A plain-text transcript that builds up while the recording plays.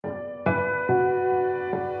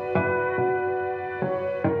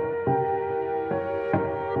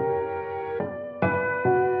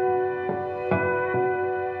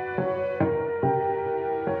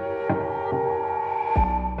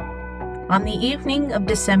On the evening of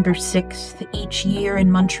December 6th each year in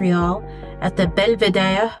Montreal, at the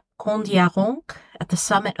Belvédère Condiaronc at the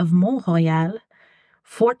summit of Mont-Royal,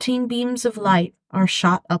 14 beams of light are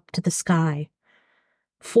shot up to the sky.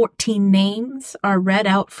 14 names are read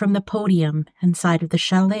out from the podium inside of the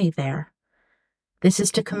chalet there. This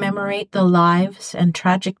is to commemorate the lives and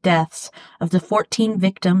tragic deaths of the 14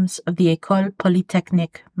 victims of the École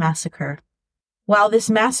Polytechnique massacre. While this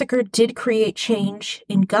massacre did create change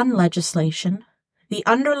in gun legislation, the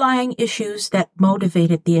underlying issues that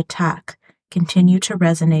motivated the attack continue to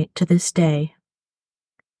resonate to this day.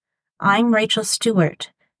 I'm Rachel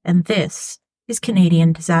Stewart, and this is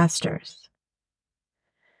Canadian Disasters.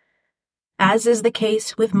 As is the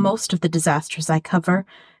case with most of the disasters I cover,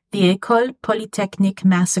 the École Polytechnique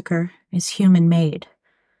massacre is human-made.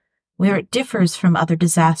 Where it differs from other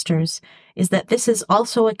disasters is that this is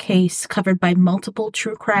also a case covered by multiple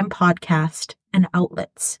true crime podcasts and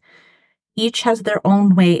outlets. Each has their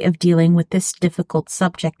own way of dealing with this difficult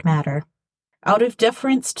subject matter. Out of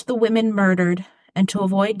deference to the women murdered, and to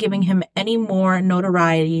avoid giving him any more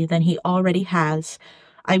notoriety than he already has,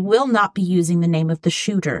 I will not be using the name of the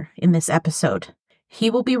shooter in this episode. He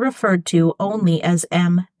will be referred to only as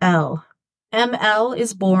M.L. M.L.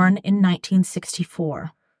 is born in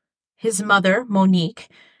 1964. His mother, Monique,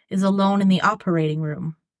 is alone in the operating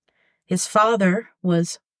room. His father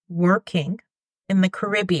was working in the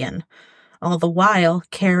Caribbean, all the while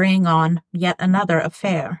carrying on yet another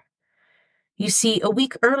affair. You see, a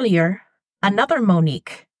week earlier, another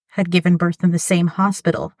Monique had given birth in the same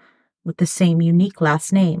hospital with the same unique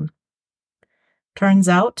last name. Turns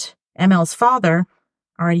out, ML's father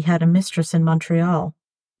already had a mistress in Montreal.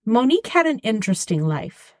 Monique had an interesting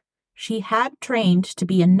life. She had trained to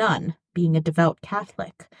be a nun, being a devout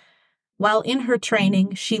Catholic. While in her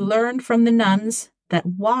training, she learned from the nuns that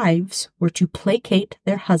wives were to placate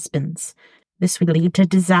their husbands. This would lead to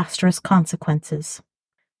disastrous consequences.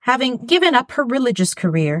 Having given up her religious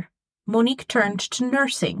career, Monique turned to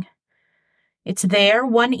nursing. It's there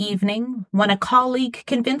one evening, when a colleague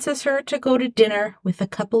convinces her to go to dinner with a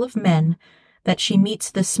couple of men, that she meets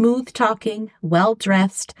the smooth-talking,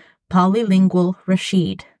 well-dressed, polylingual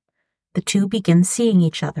Rashid. The two begin seeing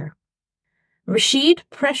each other. Rashid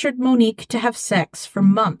pressured Monique to have sex for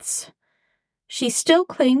months. She still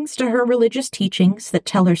clings to her religious teachings that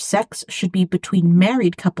tell her sex should be between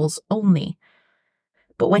married couples only.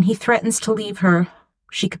 But when he threatens to leave her,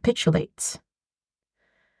 she capitulates.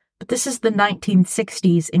 But this is the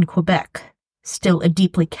 1960s in Quebec, still a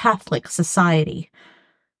deeply Catholic society.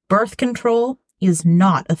 Birth control is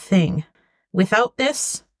not a thing. Without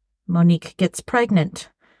this, Monique gets pregnant.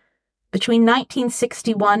 Between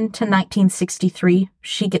 1961 to 1963,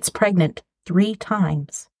 she gets pregnant 3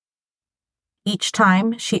 times. Each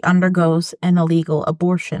time, she undergoes an illegal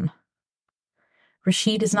abortion.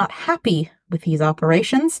 Rashid is not happy with these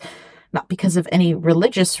operations, not because of any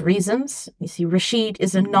religious reasons. You see, Rashid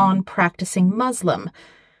is a non-practicing Muslim.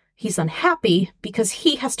 He's unhappy because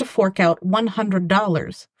he has to fork out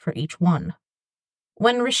 $100 for each one.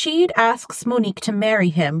 When Rashid asks Monique to marry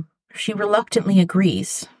him, she reluctantly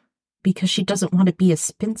agrees, because she doesn't want to be a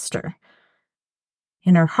spinster.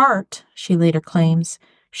 In her heart, she later claims,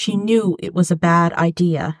 she knew it was a bad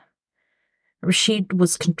idea. Rashid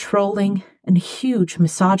was controlling and a huge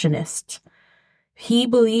misogynist. He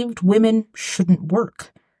believed women shouldn't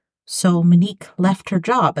work, so Monique left her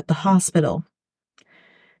job at the hospital.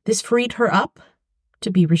 This freed her up to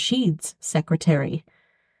be Rashid's secretary.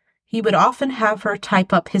 He would often have her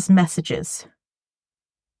type up his messages.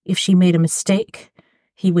 If she made a mistake,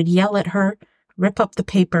 he would yell at her, rip up the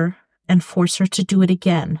paper, and force her to do it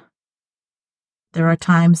again. There are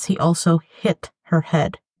times he also hit her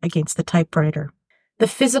head against the typewriter. The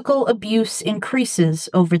physical abuse increases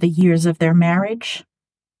over the years of their marriage.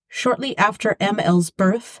 Shortly after ML's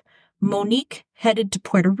birth, Monique headed to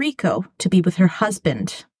Puerto Rico to be with her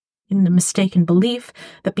husband, in the mistaken belief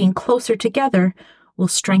that being closer together will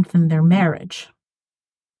strengthen their marriage.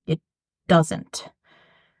 It doesn't.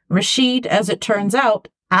 Rashid, as it turns out,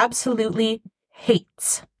 absolutely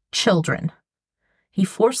hates children. He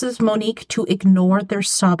forces Monique to ignore their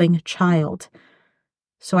sobbing child.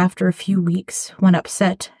 So after a few weeks, when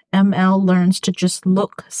upset, ML learns to just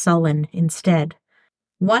look sullen instead.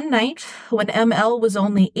 One night, when ML was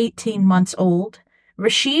only 18 months old,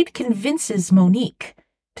 Rashid convinces Monique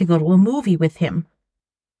to go to a movie with him.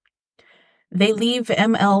 They leave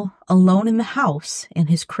ML alone in the house in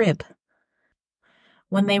his crib.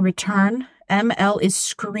 When they return, ML is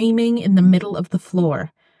screaming in the middle of the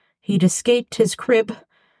floor. He'd escaped his crib,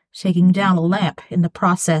 taking down a lamp in the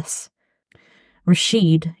process.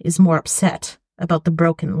 Rashid is more upset about the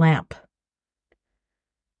broken lamp.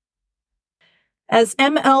 As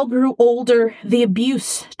ML grew older, the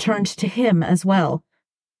abuse turned to him as well.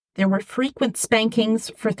 There were frequent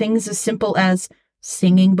spankings for things as simple as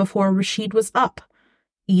singing before Rashid was up,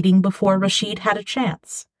 eating before Rashid had a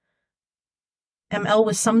chance. ML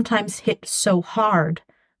was sometimes hit so hard,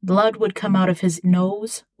 blood would come out of his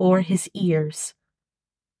nose or his ears.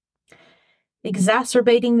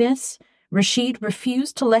 Exacerbating this, Rashid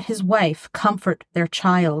refused to let his wife comfort their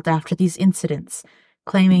child after these incidents,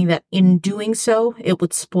 claiming that in doing so, it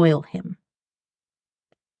would spoil him.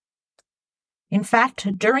 In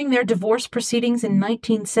fact, during their divorce proceedings in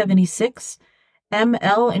 1976,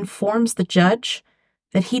 ML informs the judge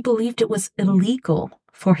that he believed it was illegal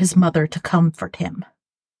for his mother to comfort him.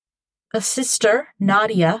 A sister,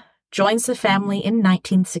 Nadia, joins the family in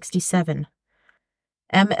 1967.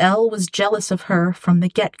 ML was jealous of her from the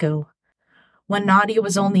get-go. When Nadia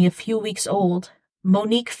was only a few weeks old,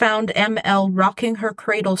 Monique found ML rocking her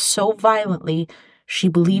cradle so violently she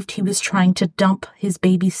believed he was trying to dump his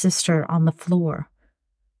baby sister on the floor.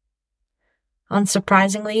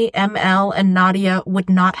 Unsurprisingly, ML and Nadia would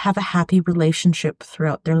not have a happy relationship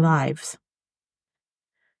throughout their lives.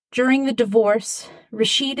 During the divorce,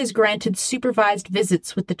 Rashid is granted supervised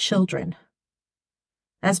visits with the children.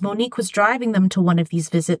 As Monique was driving them to one of these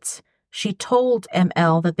visits, she told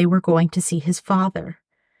ML that they were going to see his father.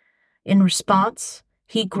 In response,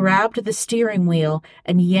 he grabbed the steering wheel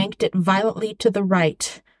and yanked it violently to the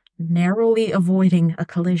right, narrowly avoiding a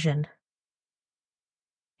collision.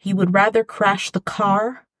 He would rather crash the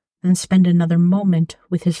car than spend another moment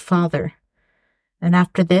with his father. And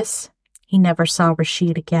after this, he never saw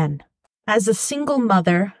Rashid again. As a single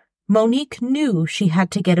mother, Monique knew she had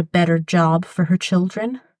to get a better job for her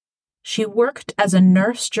children. She worked as a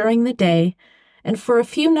nurse during the day, and for a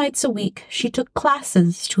few nights a week, she took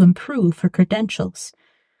classes to improve her credentials.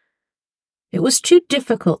 It was too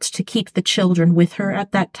difficult to keep the children with her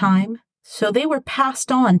at that time, so they were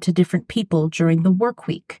passed on to different people during the work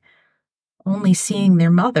week, only seeing their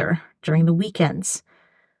mother during the weekends.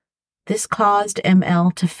 This caused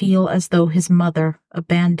ML to feel as though his mother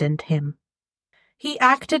abandoned him. He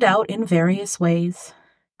acted out in various ways,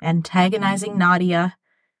 antagonizing Nadia,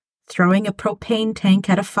 throwing a propane tank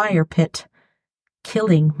at a fire pit,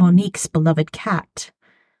 killing Monique's beloved cat.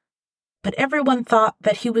 But everyone thought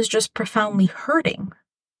that he was just profoundly hurting,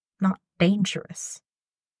 not dangerous.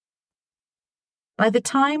 By the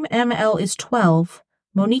time ML is 12,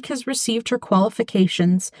 Monique has received her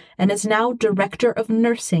qualifications and is now director of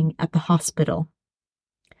nursing at the hospital.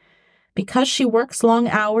 Because she works long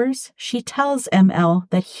hours, she tells ML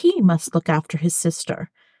that he must look after his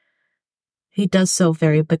sister. He does so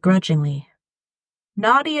very begrudgingly.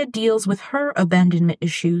 Nadia deals with her abandonment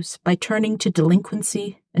issues by turning to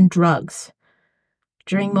delinquency and drugs.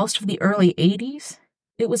 During most of the early 80s,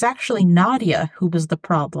 it was actually Nadia who was the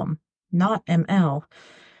problem, not ML.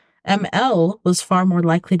 ML was far more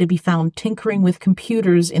likely to be found tinkering with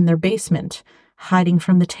computers in their basement, hiding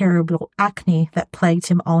from the terrible acne that plagued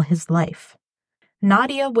him all his life.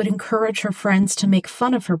 Nadia would encourage her friends to make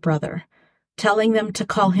fun of her brother, telling them to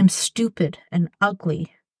call him stupid and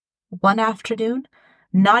ugly. One afternoon,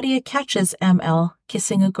 Nadia catches ML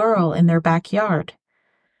kissing a girl in their backyard.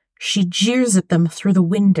 She jeers at them through the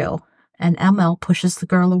window, and ML pushes the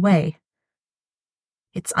girl away.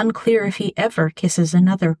 It's unclear if he ever kisses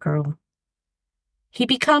another girl. He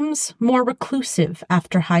becomes more reclusive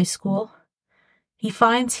after high school. He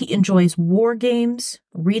finds he enjoys war games,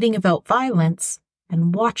 reading about violence,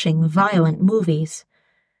 and watching violent movies.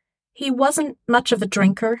 He wasn't much of a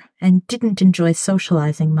drinker and didn't enjoy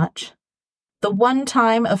socializing much. The one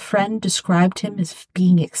time a friend described him as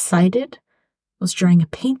being excited was during a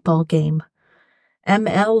paintball game.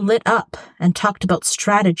 ML lit up and talked about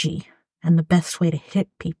strategy and the best way to hit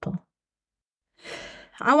people.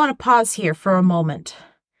 I want to pause here for a moment.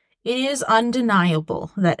 It is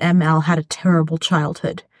undeniable that ML had a terrible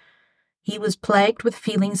childhood. He was plagued with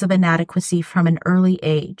feelings of inadequacy from an early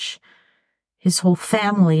age. His whole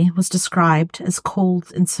family was described as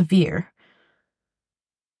cold and severe.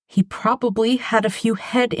 He probably had a few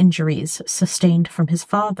head injuries sustained from his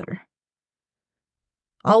father.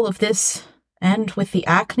 All of this, and with the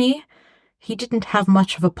acne, he didn't have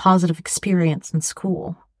much of a positive experience in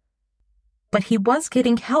school. But he was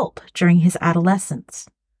getting help during his adolescence.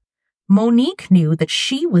 Monique knew that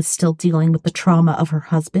she was still dealing with the trauma of her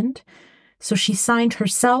husband, so she signed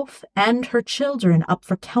herself and her children up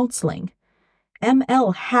for counseling.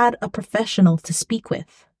 ML had a professional to speak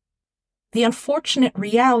with. The unfortunate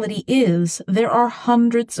reality is there are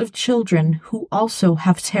hundreds of children who also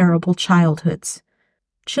have terrible childhoods.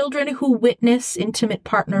 Children who witness intimate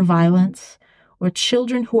partner violence, where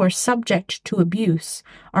children who are subject to abuse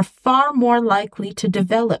are far more likely to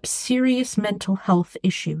develop serious mental health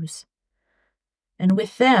issues. And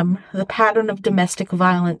with them, the pattern of domestic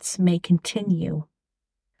violence may continue.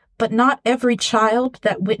 But not every child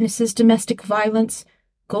that witnesses domestic violence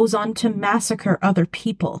goes on to massacre other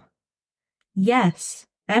people. Yes,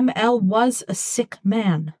 ML was a sick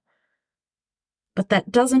man. But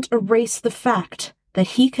that doesn't erase the fact that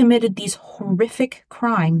he committed these horrific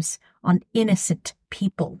crimes on innocent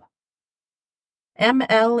people.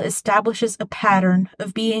 ML establishes a pattern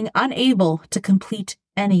of being unable to complete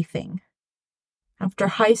anything. After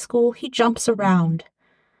high school, he jumps around.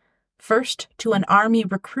 First to an army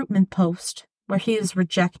recruitment post, where he is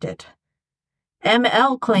rejected.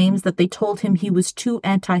 ML claims that they told him he was too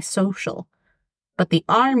antisocial, but the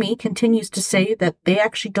army continues to say that they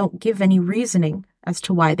actually don't give any reasoning as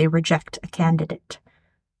to why they reject a candidate.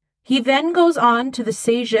 He then goes on to the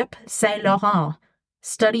Cégep Saint-Laurent,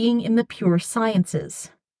 studying in the pure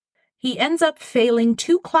sciences. He ends up failing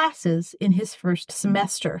 2 classes in his first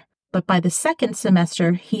semester, but by the second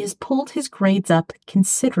semester, he has pulled his grades up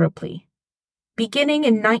considerably. Beginning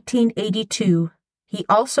in 1982, he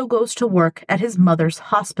also goes to work at his mother's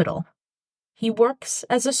hospital. He works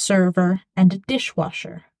as a server and a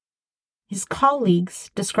dishwasher. His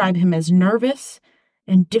colleagues describe him as nervous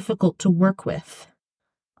and difficult to work with.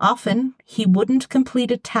 Often, he wouldn't complete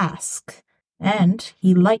a task, and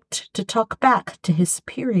he liked to talk back to his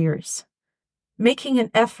superiors. Making an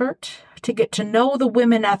effort to get to know the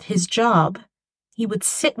women at his job, he would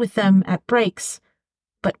sit with them at breaks,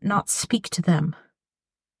 but not speak to them.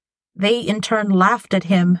 They in turn laughed at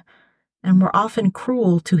him and were often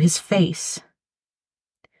cruel to his face.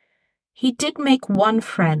 He did make one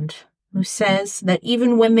friend who says that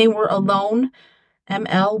even when they were alone,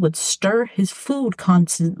 ML would stir his food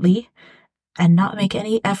constantly and not make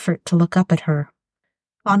any effort to look up at her.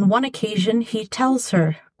 On one occasion, he tells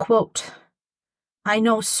her, quote, "I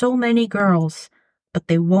know so many girls, but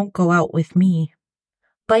they won't go out with me."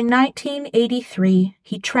 By 1983,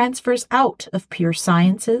 he transfers out of pure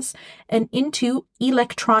sciences and into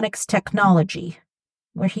electronics technology,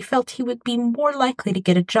 where he felt he would be more likely to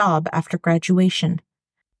get a job after graduation.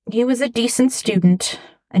 He was a decent student,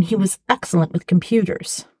 and he was excellent with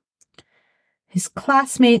computers. His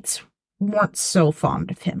classmates weren't so fond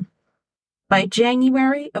of him. By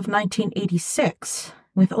January of 1986,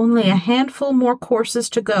 with only a handful more courses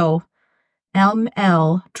to go,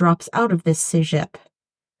 ML drops out of this cégep.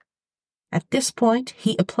 At this point,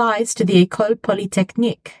 he applies to the École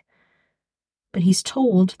Polytechnique, but he's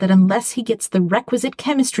told that unless he gets the requisite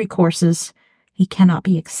chemistry courses, he cannot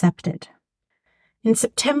be accepted. In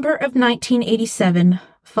September of 1987,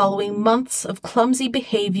 following months of clumsy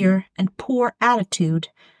behavior and poor attitude,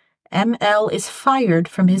 ML is fired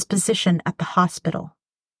from his position at the hospital.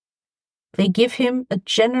 They give him a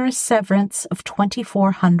generous severance of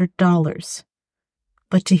 $2,400.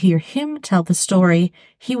 But to hear him tell the story,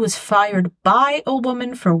 he was fired by a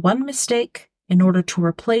woman for one mistake in order to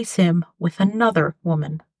replace him with another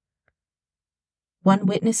woman. One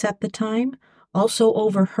witness at the time also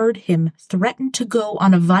overheard him threaten to go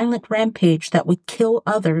on a violent rampage that would kill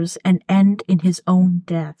others and end in his own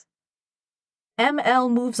death. ML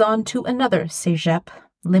moves on to another cégep,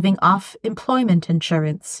 living off employment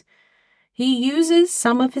insurance. He uses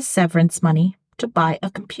some of his severance money to buy a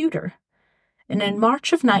computer. And in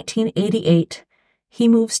March of 1988, he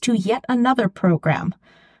moves to yet another program,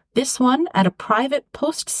 this one at a private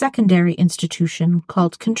post-secondary institution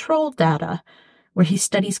called Control Data, where he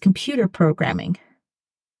studies computer programming.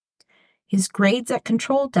 His grades at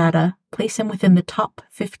Control Data place him within the top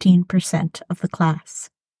 15% of the class.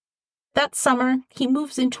 That summer, he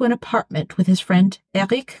moves into an apartment with his friend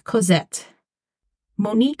Eric Cosette.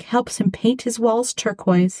 Monique helps him paint his walls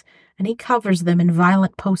turquoise, and he covers them in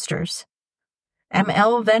violent posters.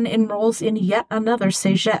 ML then enrolls in yet another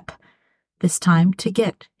cégep, this time to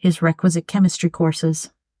get his requisite chemistry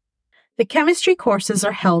courses. The chemistry courses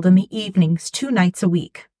are held in the evenings 2 nights a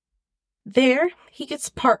week. There, he gets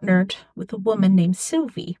partnered with a woman named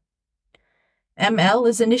Sylvie. ML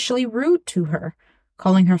is initially rude to her,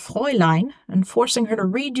 calling her Fräulein and forcing her to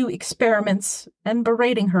redo experiments and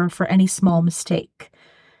berating her for any small mistake.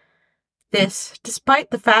 This, despite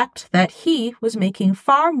the fact that he was making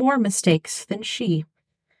far more mistakes than she.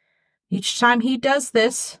 Each time he does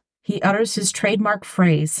this, he utters his trademark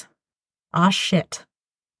phrase, "Ah shit."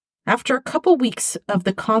 After a couple weeks of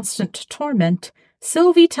the constant torment,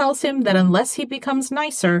 Sylvie tells him that unless he becomes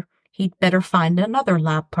nicer, he'd better find another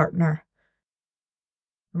lab partner.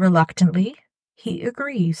 Reluctantly, he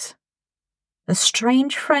agrees. A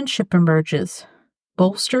strange friendship emerges,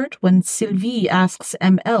 bolstered when Sylvie asks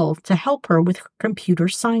ML to help her with her computer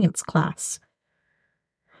science class.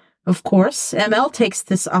 Of course, ML takes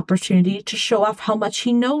this opportunity to show off how much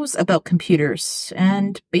he knows about computers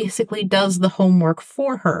and basically does the homework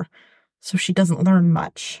for her, so she doesn't learn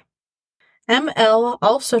much. ML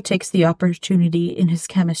also takes the opportunity in his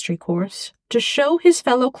chemistry course to show his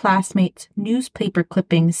fellow classmates newspaper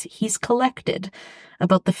clippings he's collected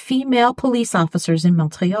about the female police officers in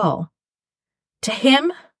Montreal. To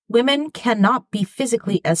him, women cannot be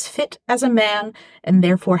physically as fit as a man and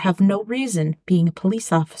therefore have no reason being a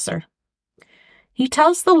police officer. He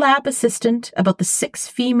tells the lab assistant about the 6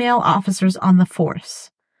 female officers on the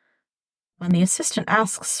force. When the assistant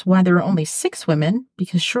asks why there are only 6 women,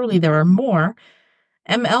 because surely there are more,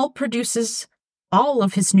 ML produces all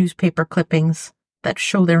of his newspaper clippings that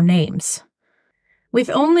show their names. With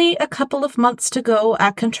only a couple of months to go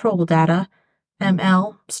at control data,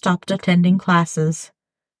 ML stopped attending classes.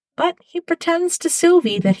 But he pretends to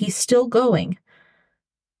Sylvie that he's still going.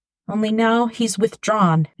 Only now he's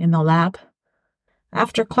withdrawn in the lab.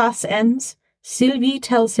 After class ends, Sylvie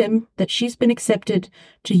tells him that she's been accepted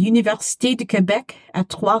to Université de Québec at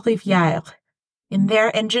Trois-Rivières in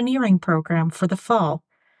their engineering program for the fall.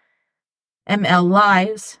 ML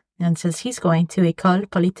lies and says he's going to École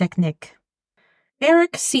Polytechnique.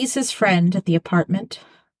 Eric sees his friend at the apartment,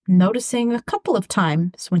 noticing a couple of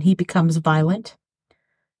times when he becomes violent.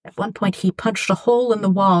 At one point he punched a hole in the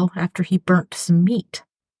wall after he burnt some meat,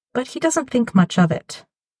 but he doesn't think much of it.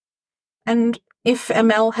 And if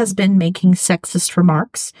ML has been making sexist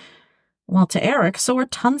remarks, well, to Eric, so are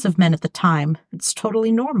tons of men at the time. It's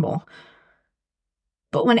totally normal.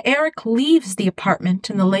 But when Eric leaves the apartment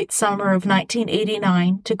in the late summer of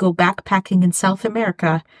 1989 to go backpacking in South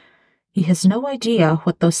America, he has no idea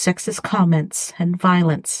what those sexist comments and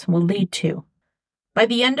violence will lead to. By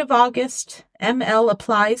the end of August, ML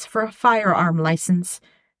applies for a firearm license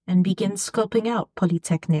and begins scoping out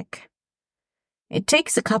Polytechnique. It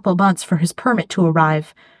takes a couple months for his permit to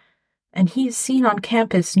arrive, and he is seen on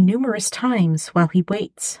campus numerous times while he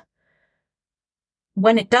waits.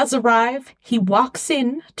 When it does arrive, he walks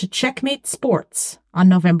in to Checkmate Sports on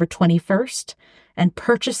November 21st and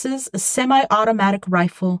purchases a semi-automatic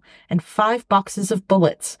rifle and 5 boxes of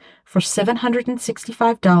bullets for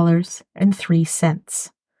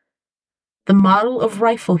 $765.03. The model of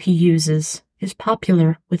rifle he uses is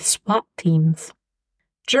popular with SWAT teams.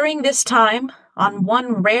 During this time, on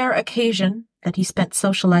one rare occasion that he spent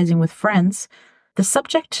socializing with friends, the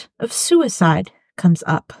subject of suicide comes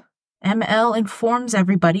up. ML informs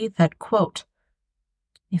everybody that, quote,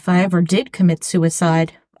 "If I ever did commit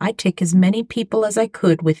suicide, I'd take as many people as I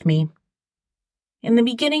could with me." In the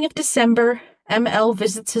beginning of December, ML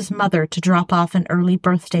visits his mother to drop off an early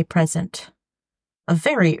birthday present. A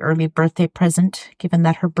very early birthday present, given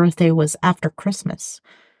that her birthday was after Christmas.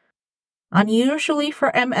 Unusually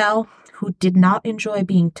for ML, who did not enjoy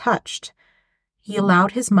being touched, he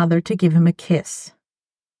allowed his mother to give him a kiss.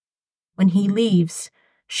 When he leaves,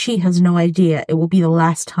 she has no idea it will be the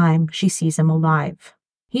last time she sees him alive.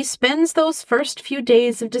 He spends those first few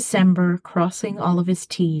days of December crossing all of his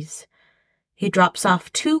T's. He drops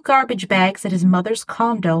off 2 garbage bags at his mother's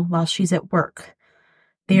condo while she's at work.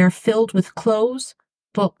 They are filled with clothes,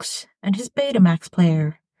 books, and his Betamax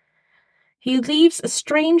player. He leaves a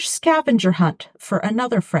strange scavenger hunt for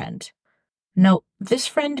another friend. Note, this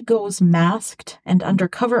friend goes masked and under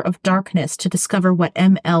cover of darkness to discover what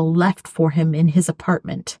ML left for him in his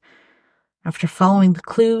apartment. After following the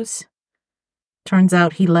clues, turns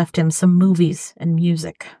out he left him some movies and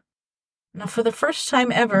music. Now, for the first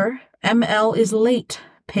time ever, ML is late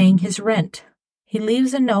paying his rent. He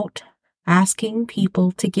leaves a note asking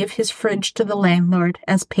people to give his fridge to the landlord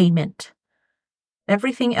as payment.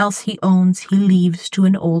 Everything else he owns he leaves to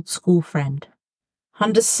an old school friend.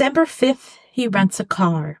 On December 5th, he rents a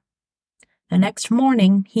car. The next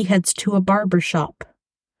morning, he heads to a barber shop.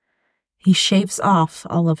 He shaves off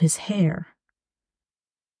all of his hair.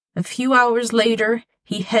 A few hours later,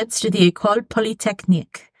 he heads to the École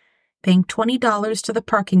Polytechnique, paying $20 to the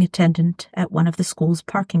parking attendant at one of the school's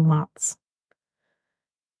parking lots.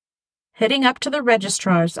 Heading up to the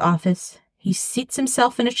registrar's office, he seats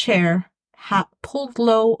himself in a chair, hat pulled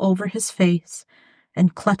low over his face,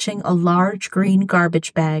 and clutching a large green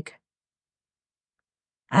garbage bag.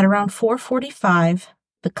 At around 4:45,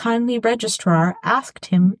 the kindly registrar asked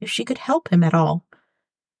him if she could help him at all.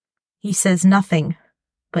 He says nothing,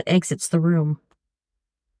 but exits the room.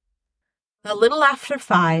 A little after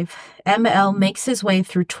 5, ML makes his way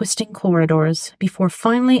through twisting corridors before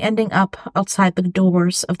finally ending up outside the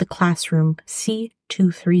doors of the classroom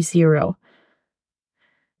C230.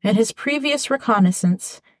 In his previous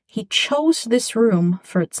reconnaissance, he chose this room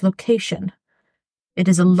for its location. It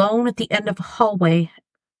is alone at the end of a hallway,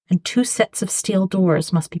 and 2 sets of steel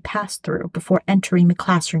doors must be passed through before entering the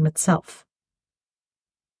classroom itself.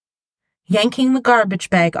 Yanking the garbage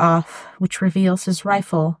bag off, which reveals his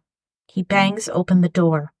rifle, he bangs open the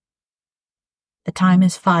door. The time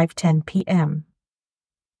is 5:10 p.m.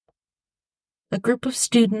 A group of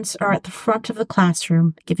students are at the front of the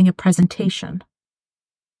classroom giving a presentation.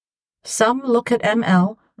 Some look at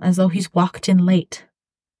ML as though he's walked in late.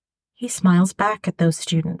 He smiles back at those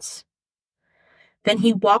students. Then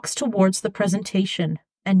he walks towards the presentation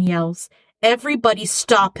and yells, "Everybody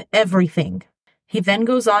stop everything!" He then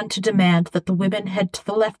goes on to demand that the women head to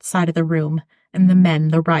the left side of the room and the men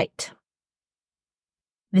the right.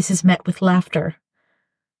 This is met with laughter.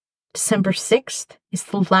 December 6th is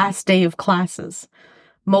the last day of classes.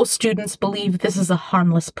 Most students believe this is a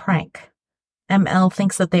harmless prank. ML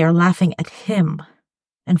thinks that they are laughing at him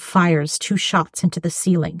and fires 2 shots into the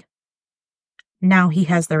ceiling. Now he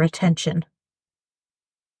has their attention.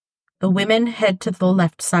 The women head to the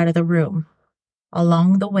left side of the room.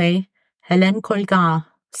 Along the way, Hélène Colgan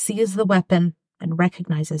sees the weapon and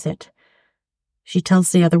recognizes it. She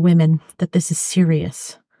tells the other women that this is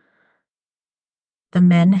serious. The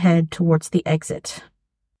men head towards the exit.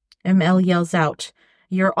 ML yells out,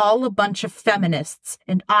 "You're all a bunch of feminists,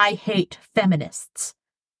 and I hate feminists."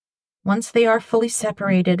 Once they are fully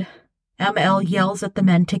separated, ML yells at the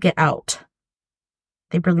men to get out.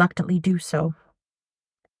 They reluctantly do so.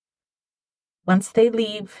 Once they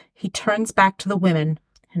leave, he turns back to the women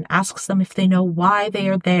and asks them if they know why they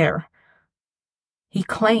are there. He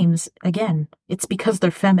claims, again, it's because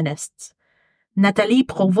they're feminists. Nathalie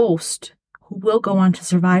Provost, who will go on to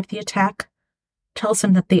survive the attack, tells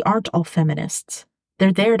him that they aren't all feminists.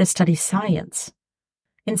 They're there to study science.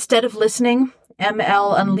 Instead of listening,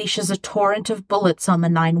 ML unleashes a torrent of bullets on the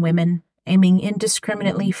 9 women, aiming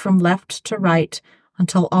indiscriminately from left to right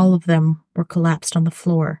until all of them were collapsed on the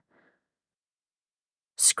floor.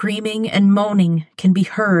 Screaming and moaning can be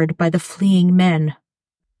heard by the fleeing men.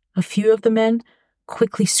 A few of the men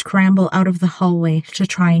quickly scramble out of the hallway to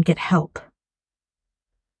try and get help.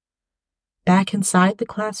 Back inside the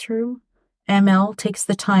classroom, ML takes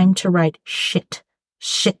the time to write shit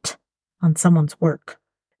on someone's work.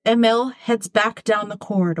 ML heads back down the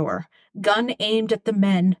corridor, gun aimed at the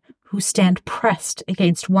men who stand pressed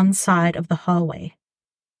against one side of the hallway.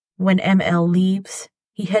 When ML leaves,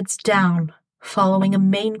 he heads down, following a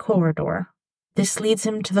main corridor. This leads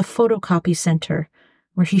him to the photocopy center,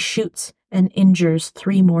 where he shoots and injures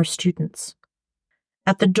 3 more students.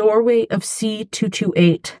 At the doorway of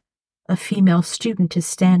C228, a female student is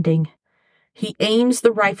standing. He aims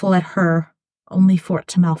the rifle at her, only for it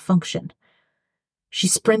to malfunction. She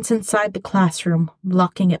sprints inside the classroom,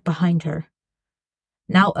 blocking it behind her.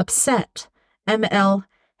 Now upset, ML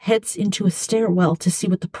heads into a stairwell to see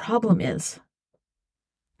what the problem is.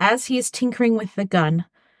 As he is tinkering with the gun,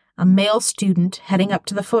 a male student heading up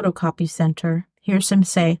to the photocopy center hears him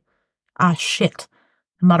say, "Ah, shit,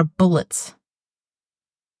 I'm out of bullets."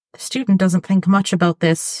 The student doesn't think much about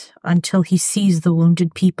this until he sees the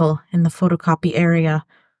wounded people in the photocopy area.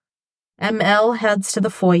 ML heads to the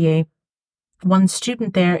foyer. One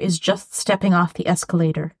student there is just stepping off the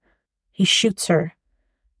escalator. He shoots her,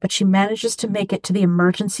 but she manages to make it to the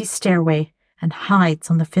emergency stairway and hides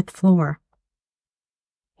on the 5th floor.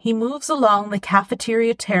 He moves along the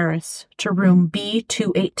cafeteria terrace to room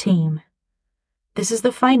B218. This is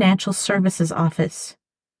the financial services office.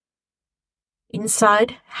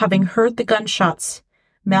 Inside, having heard the gunshots,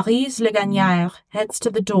 Maryse Legagnière heads to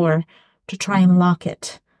the door to try and lock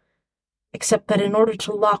it. Except that in order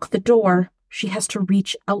to lock the door, she has to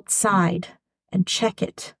reach outside and check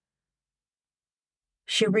it.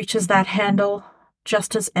 She reaches that handle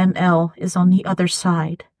just as ML is on the other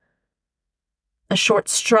side. A short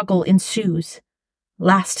struggle ensues,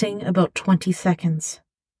 lasting about 20 seconds.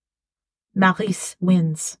 Maryse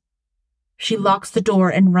wins. She locks the door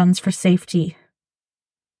and runs for safety.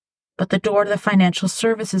 But the door to the financial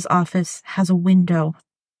services office has a window.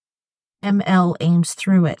 ML aims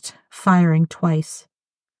through it, firing twice.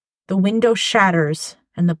 The window shatters,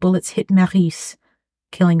 and the bullets hit Maryse,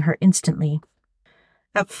 killing her instantly.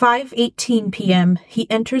 At 5:18 p.m., he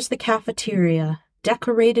enters the cafeteria,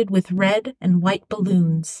 decorated with red and white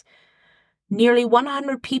balloons. Nearly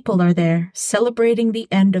 100 people are there, celebrating the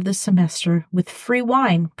end of the semester with free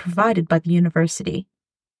wine provided by the university.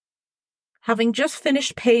 Having just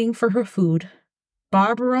finished paying for her food,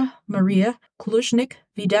 Barbara Maria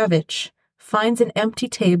Kluznik-Vidavich finds an empty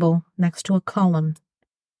table next to a column.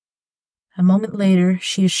 A moment later,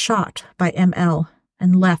 she is shot by ML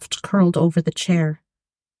and left curled over the chair.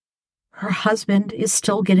 Her husband is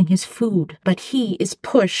still getting his food, but he is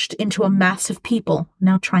pushed into a mass of people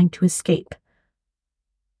now trying to escape.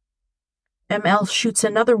 ML shoots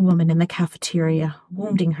another woman in the cafeteria,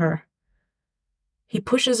 wounding her. He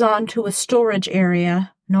pushes on to a storage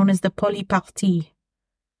area known as the Polypartie.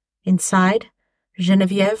 Inside,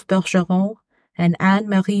 Geneviève Bergeron and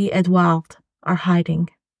Anne-Marie Edouard are hiding.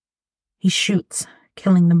 He shoots,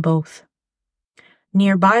 killing them both.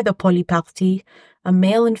 Nearby the Polypartie, a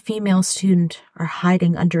male and female student are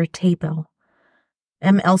hiding under a table.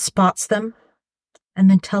 ML spots them and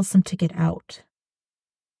then tells them to get out.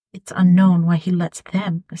 It's unknown why he lets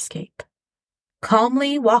them escape.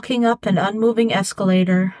 Calmly walking up an unmoving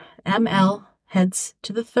escalator, ML heads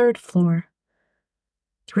to the 3rd floor.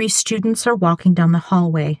 3 students are walking down the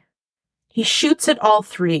hallway. He shoots at all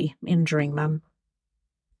 3, injuring them.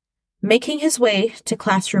 Making his way to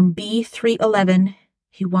classroom B311,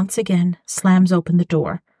 he once again slams open the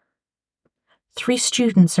door. 3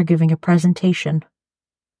 students are giving a presentation.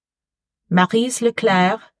 Maryse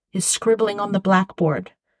Leclerc is scribbling on the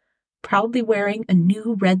blackboard, proudly wearing a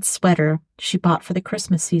new red sweater she bought for the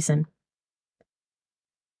Christmas season.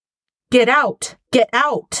 "Get out! Get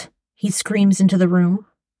out!" he screams into the room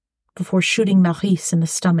before shooting Maryse in the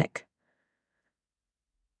stomach.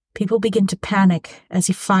 People begin to panic as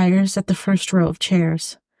he fires at the first row of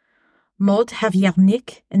chairs. Maude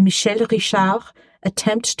Haviernik and Michel Richard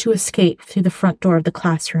attempt to escape through the front door of the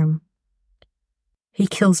classroom. He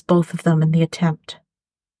kills both of them in the attempt.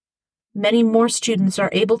 Many more students are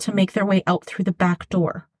able to make their way out through the back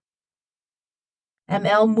door.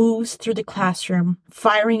 ML moves through the classroom,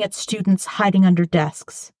 firing at students hiding under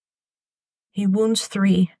desks. He wounds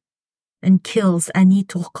 3 and kills Annie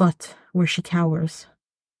Turcotte where she cowers.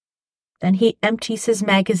 Then he empties his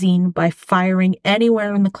magazine by firing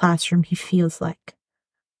anywhere in the classroom he feels like.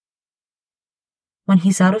 When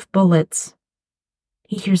he's out of bullets,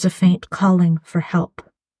 he hears a faint calling for help.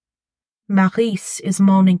 Maryse is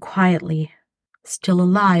moaning quietly, still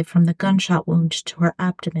alive from the gunshot wound to her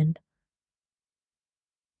abdomen.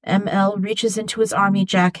 ML reaches into his army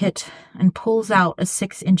jacket and pulls out a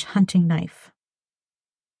 6-inch hunting knife.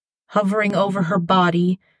 Hovering over her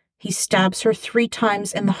body, he stabs her 3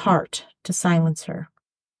 times in the heart to silence her.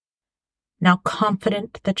 Now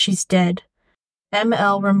confident that she's dead,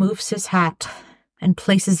 ML removes his hat and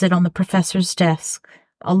places it on the professor's desk,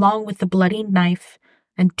 along with the bloody knife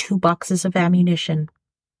and 2 boxes of ammunition.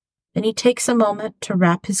 Then he takes a moment to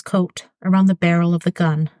wrap his coat around the barrel of the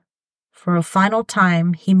gun. For a final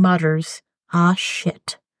time, he mutters, "Ah,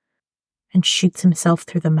 shit," and shoots himself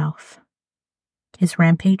through the mouth. His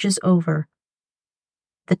rampage is over.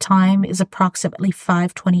 The time is approximately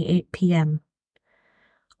 5:28 p.m.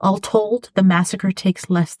 All told, the massacre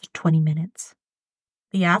takes less than 20 minutes.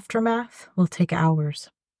 The aftermath will take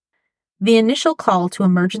hours. The initial call to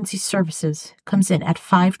emergency services comes in at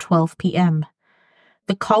 5:12 p.m.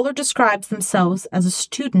 The caller describes themselves as a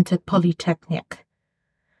student at Polytechnique.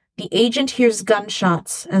 The agent hears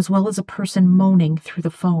gunshots as well as a person moaning through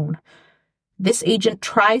the phone. This agent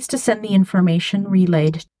tries to send the information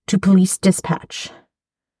relayed to police dispatch.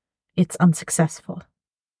 It's unsuccessful.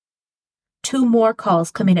 2 more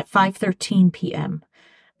calls come in at 5:13 p.m.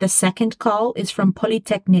 The second call is from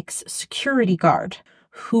Polytechnique's security guard,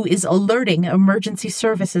 who is alerting emergency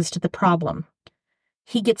services to the problem.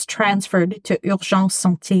 He gets transferred to Urgence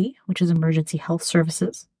Santé, which is emergency health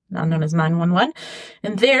services, now known as 911,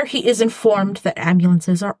 and there he is informed that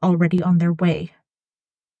ambulances are already on their way.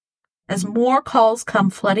 As more calls come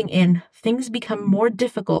flooding in, things become more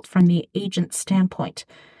difficult from the agent's standpoint.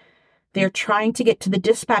 They are trying to get to the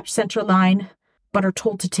dispatch center line, but are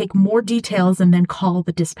told to take more details and then call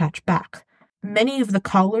the dispatch back. Many of the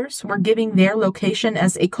callers were giving their location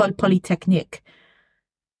as École Polytechnique.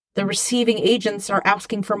 The receiving agents are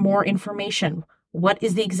asking for more information. What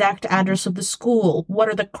is the exact address of the school? What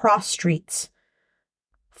are the cross streets?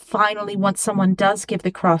 Finally, once someone does give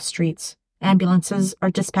the cross streets, ambulances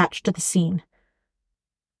are dispatched to the scene.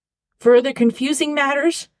 Further confusing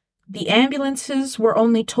matters, the ambulances were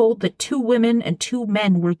only told that 2 women and 2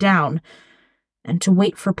 men were down, and to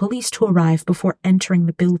wait for police to arrive before entering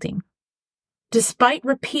the building. Despite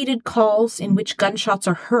repeated calls in which gunshots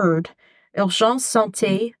are heard, Urgence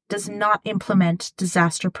Santé does not implement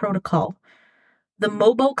disaster protocol. The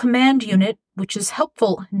mobile command unit, which is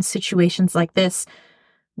helpful in situations like this,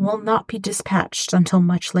 will not be dispatched until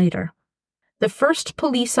much later. The first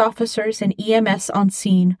police officers and EMS on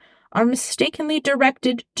scene are mistakenly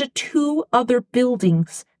directed to 2 other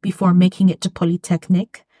buildings before making it to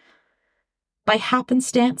Polytechnique. By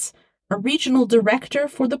happenstance, a regional director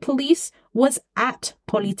for the police, was at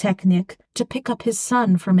Polytechnique to pick up his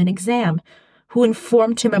son from an exam, who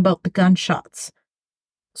informed him about the gunshots.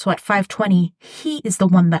 So at 5:20, he is the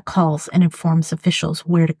one that calls and informs officials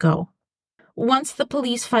where to go. Once the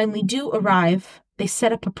police finally do arrive, they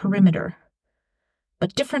set up a perimeter.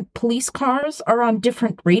 But different police cars are on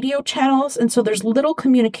different radio channels, and so there's little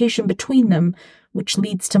communication between them, which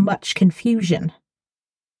leads to much confusion.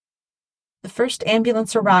 The first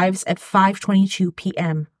ambulance arrives at 5:22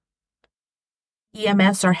 p.m.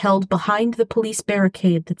 EMS are held behind the police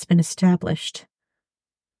barricade that's been established.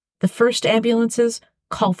 The first ambulances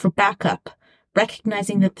call for backup,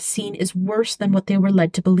 recognizing that the scene is worse than what they were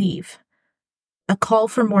led to believe. A call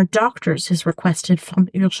for more doctors is requested from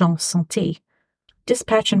Urgence Santé.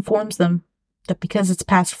 Dispatch informs them that because it's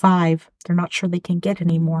past 5, they're not sure they can get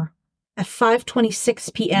any more. At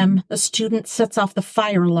 5:26 p.m., a student sets off the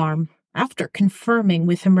fire alarm after confirming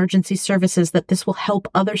with emergency services that this will help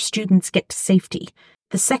other students get to safety.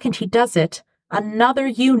 The second he does it, another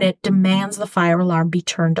unit demands the fire alarm be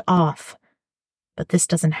turned off. But this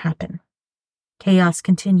doesn't happen. Chaos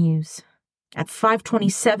continues. At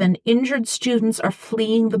 5:27, injured students are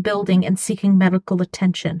fleeing the building and seeking medical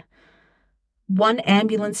attention. One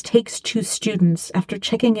ambulance takes 2 students after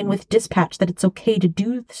checking in with dispatch that it's okay to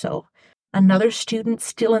do so. Another student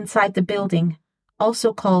still inside the building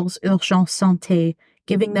also calls Urgence Santé,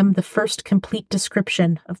 giving them the first complete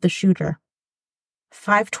description of the shooter.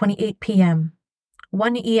 5:28 p.m.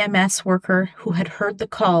 One EMS worker who had heard the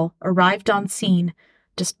call arrived on scene,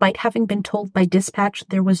 despite having been told by dispatch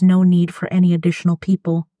there was no need for any additional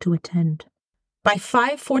people to attend. By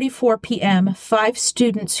 5:44 p.m., 5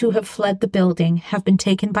 students who have fled the building have been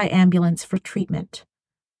taken by ambulance for treatment.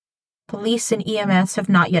 Police and EMS have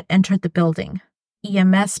not yet entered the building.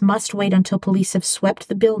 EMS must wait until police have swept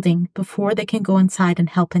the building before they can go inside and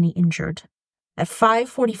help any injured. At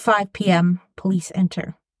 5:45 p.m., police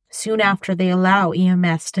enter. Soon after, they allow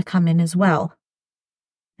EMS to come in as well.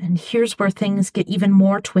 And here's where things get even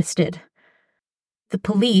more twisted. The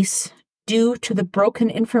police, due to the broken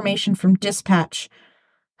information from dispatch,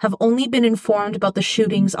 have only been informed about the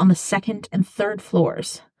shootings on the 2nd and 3rd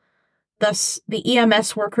floors. Thus, the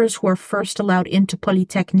EMS workers who are first allowed into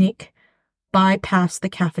Polytechnique bypass the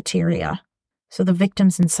cafeteria. So the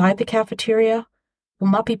victims inside the cafeteria will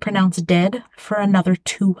not be pronounced dead for another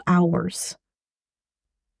 2 hours.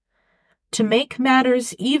 To make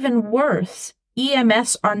matters even worse,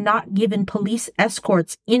 EMS are not given police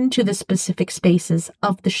escorts into the specific spaces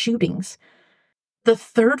of the shootings. The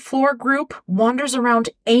 3rd floor group wanders around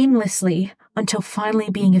aimlessly until finally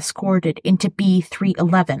being escorted into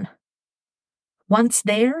B311. Once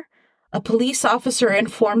there, a police officer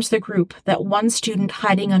informs the group that one student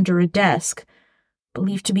hiding under a desk,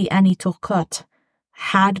 believed to be Annie Turcotte,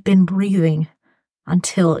 had been breathing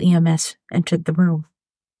until EMS entered the room.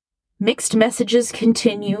 Mixed messages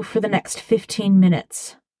continue for the next 15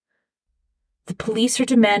 minutes. The police are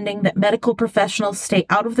demanding that medical professionals stay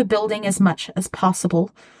out of the building as much as possible,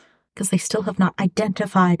 because they still have not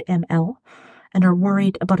identified ML and are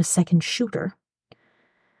worried about a second shooter.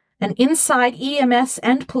 And inside, EMS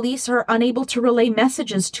and police are unable to relay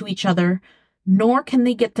messages to each other, nor can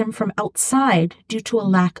they get them from outside due to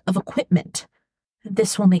a lack of equipment.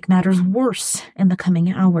 This will make matters worse in the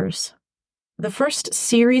coming hours. The first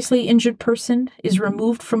seriously injured person is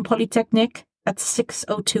removed from Polytechnique at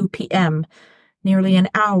 6:02 p.m., nearly an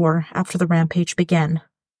hour after the rampage began.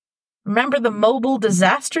 Remember the mobile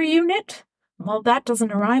disaster unit? Well, that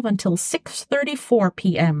doesn't arrive until 6:34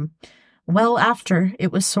 p.m., well after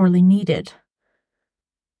it was sorely needed.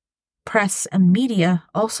 Press and media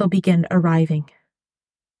also begin arriving.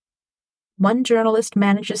 One journalist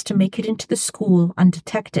manages to make it into the school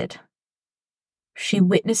undetected. She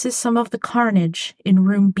witnesses some of the carnage in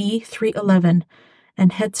room B311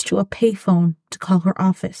 and heads to a payphone to call her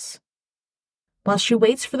office. While she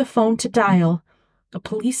waits for the phone to dial, a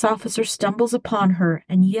police officer stumbles upon her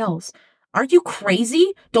and yells, "Are you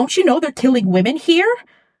crazy? Don't you know they're killing women here?"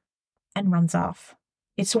 and runs off.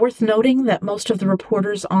 It's worth noting that most of the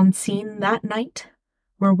reporters on scene that night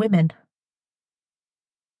were women.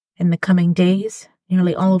 In the coming days,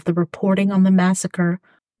 nearly all of the reporting on the massacre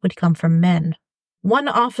would come from men. One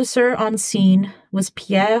officer on scene was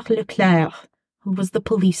Pierre Leclerc, who was the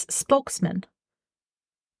police spokesman.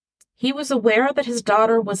 He was aware that his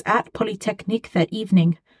daughter was at Polytechnique that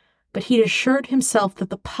evening, but he'd assured himself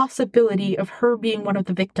that the possibility of her being one of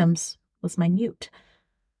the victims was minute.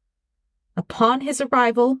 Upon his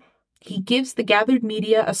arrival, he gives the gathered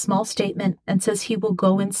media a small statement and says he will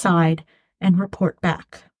go inside and report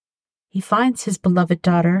back. He finds his beloved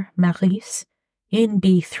daughter, Maryse, in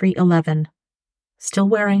B311, still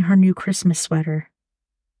wearing her new Christmas sweater.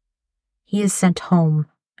 He is sent home,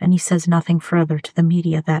 and he says nothing further to the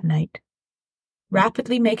media that night.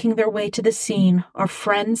 Rapidly making their way to the scene are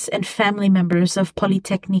friends and family members of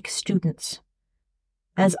Polytechnique students.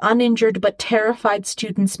 As uninjured but terrified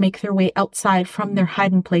students make their way outside from their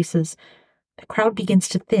hiding places, the crowd begins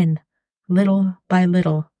to thin, little by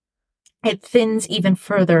little. It thins even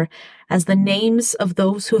further as the names of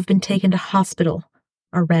those who have been taken to hospital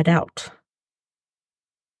are read out.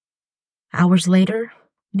 Hours later,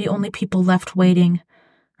 the only people left waiting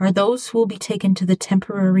are those who will be taken to the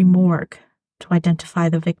temporary morgue to identify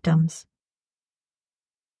the victims.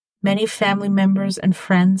 Many family members and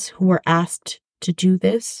friends who were asked to do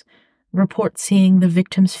this report seeing the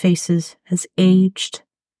victims' faces as aged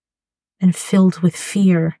and filled with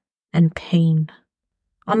fear and pain.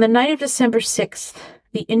 On the night of December 6th,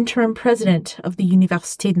 the interim president of the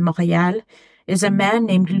Université de Montréal is a man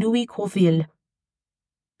named Louis Courville.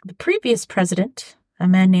 The previous president, a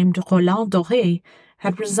man named Roland Doré,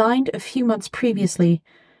 had resigned a few months previously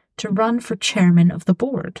to run for chairman of the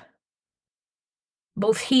board.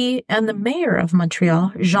 Both he and the mayor of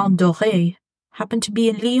Montreal, Jean Doré, happened to be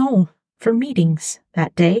in Lyon for meetings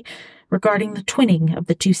that day regarding the twinning of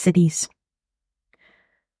the two cities.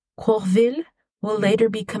 Courville will later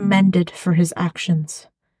be commended for his actions.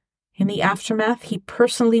 In the aftermath, he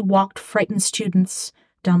personally walked frightened students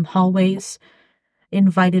down hallways,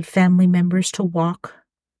 invited family members to walk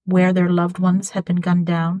where their loved ones had been gunned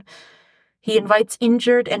down. He invites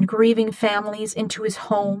injured and grieving families into his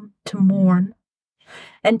home to mourn,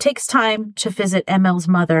 and takes time to visit ML's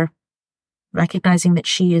mother, recognizing that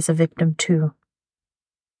she is a victim too.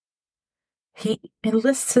 He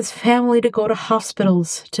enlists his family to go to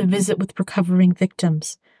hospitals to visit with recovering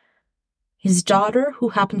victims. His daughter, who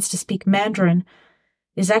happens to speak Mandarin,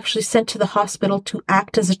 is actually sent to the hospital to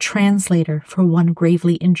act as a translator for one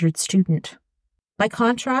gravely injured student. By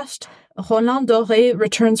contrast, Roland Doré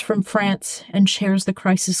returns from France and chairs the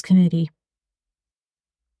crisis committee.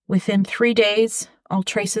 Within 3 days, all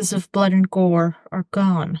traces of blood and gore are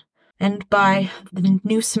gone. And by the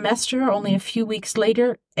new semester, only a few weeks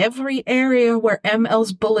later, every area where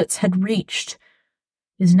ML's bullets had reached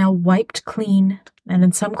is now wiped clean, and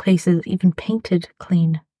in some cases even painted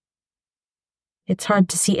clean. It's hard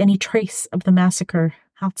to see any trace of the massacre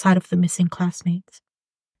outside of the missing classmates.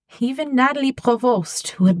 Even Natalie Provost,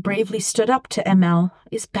 who had bravely stood up to ML,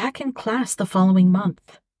 is back in class the following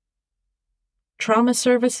month. Trauma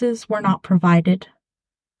services were not provided,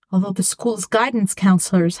 although the school's guidance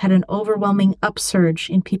counselors had an overwhelming upsurge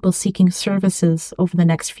in people seeking services over the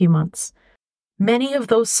next few months. Many of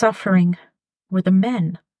those suffering were the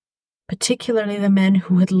men, particularly the men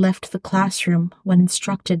who had left the classroom when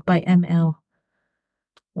instructed by ML.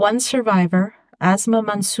 One survivor, Asma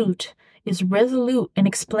Mansout, is resolute in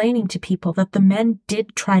explaining to people that the men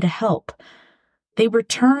did try to help. They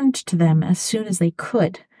returned to them as soon as they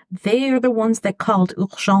could. They are the ones that called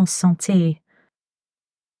Urgence Santé.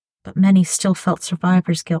 But many still felt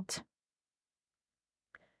survivor's guilt.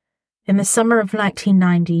 In the summer of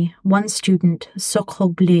 1990, one student,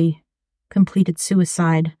 Sokro Blé, completed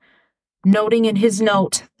suicide, noting in his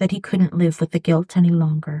note that he couldn't live with the guilt any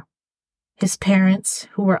longer. His parents,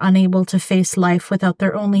 who were unable to face life without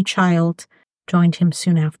their only child, joined him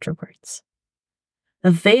soon afterwards. A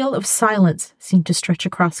veil of silence seemed to stretch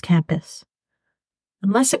across campus.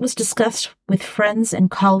 Unless it was discussed with friends and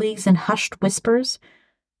colleagues in hushed whispers,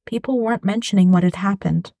 people weren't mentioning what had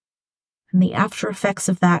happened, and the after effects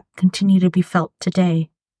of that continue to be felt today.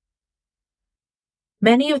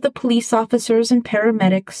 Many of the police officers and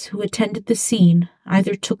paramedics who attended the scene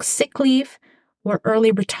either took sick leave or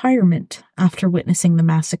early retirement after witnessing the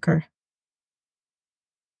massacre.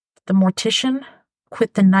 The mortician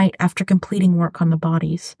quit the night after completing work on the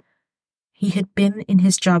bodies. He had been in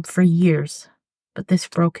his job for years, but this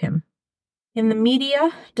broke him. In the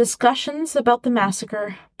media, discussions about the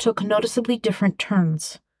massacre took noticeably different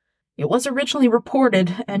turns. It was originally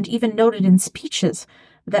reported, and even noted in speeches,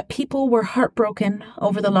 that people were heartbroken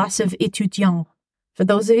over the loss of étudiants. For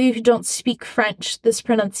those of you who don't speak French, this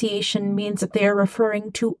pronunciation means that they are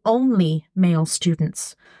referring to only male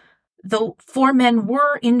students. Though 4 men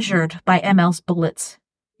were injured by ML's bullets,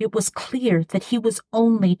 it was clear that he was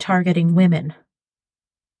only targeting women.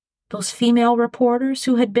 Those female reporters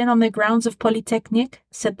who had been on the grounds of Polytechnique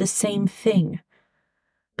said the same thing,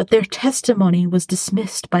 but their testimony was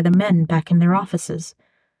dismissed by the men back in their offices.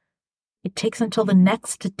 It takes until the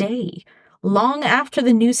next day, long after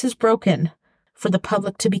the news is broken, for the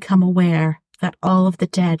public to become aware that all of the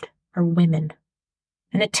dead are women.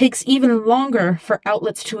 And it takes even longer for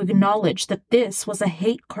outlets to acknowledge that this was a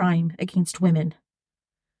hate crime against women.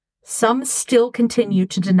 Some still continue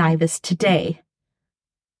to deny this today.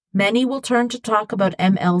 Many will turn to talk about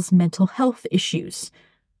ML's mental health issues,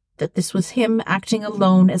 that this was him acting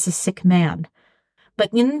alone as a sick man.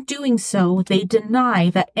 But in doing so, they deny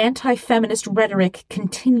that anti-feminist rhetoric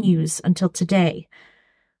continues until today.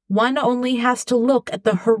 One only has to look at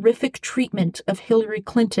the horrific treatment of Hillary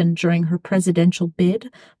Clinton during her presidential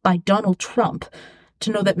bid by Donald Trump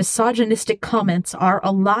to know that misogynistic comments are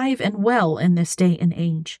alive and well in this day and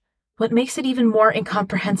age. What makes it even more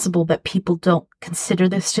incomprehensible that people don't consider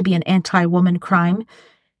this to be an anti-woman crime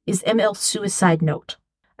is ML's suicide note.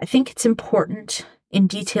 I think it's important in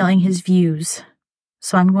detailing his views,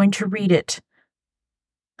 so I'm going to read it.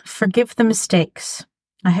 Forgive the mistakes.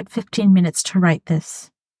 I had 15 minutes to write this.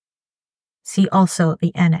 See also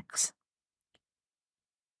the annex.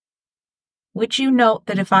 Would you note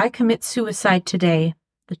that if I commit suicide today,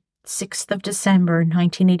 the 6th of December,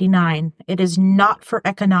 1989, it is not for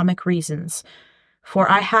economic reasons,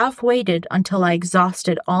 for I have waited until I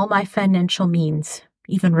exhausted all my financial means,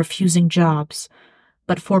 even refusing jobs,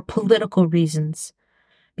 but for political reasons,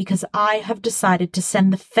 because I have decided to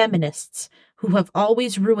send the feminists who have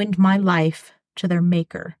always ruined my life to their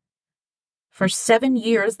maker. For 7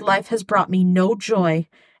 years, life has brought me no joy,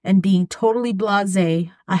 and being totally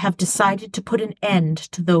blasé, I have decided to put an end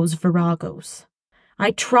to those viragos.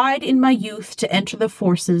 I tried in my youth to enter the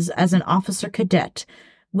forces as an officer cadet,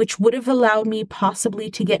 which would have allowed me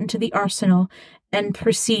possibly to get into the arsenal and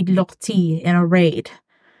precede Lortie in a raid.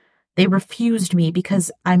 They refused me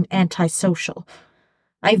because I'm antisocial.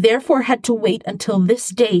 I therefore had to wait until this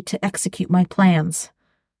day to execute my plans.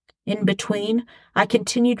 In between, I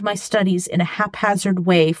continued my studies in a haphazard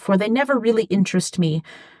way, for they never really interest me,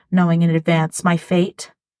 knowing in advance my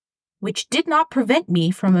fate, which did not prevent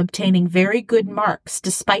me from obtaining very good marks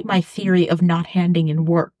despite my theory of not handing in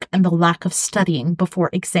work and the lack of studying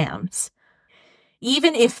before exams.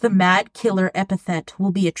 Even if the mad killer epithet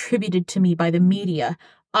will be attributed to me by the media,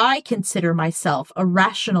 I consider myself a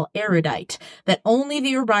rational erudite that only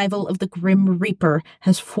the arrival of the Grim Reaper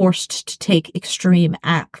has forced to take extreme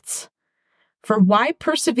acts. For why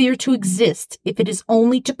persevere to exist if it is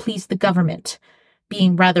only to please the government?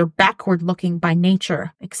 Being rather backward-looking by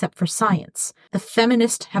nature, except for science, the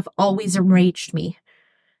feminists have always enraged me.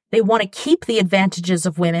 They want to keep the advantages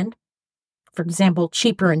of women, for example,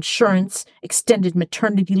 cheaper insurance, extended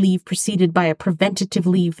maternity leave preceded by a preventative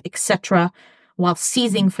leave, etc., while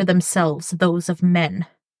seizing for themselves those of men.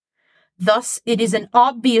 Thus, it is an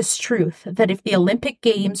obvious truth that if the Olympic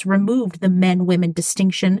Games removed the men-women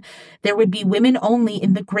distinction, there would be women only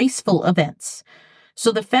in the graceful events.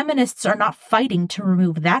 So the feminists are not fighting to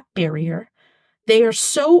remove that barrier. They are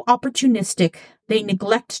so opportunistic, they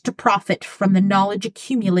neglect to profit from the knowledge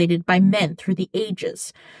accumulated by men through the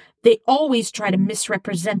ages. They always try to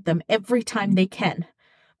misrepresent them every time they can.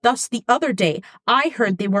 Thus, the other day, I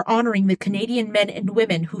heard they were honoring the Canadian men and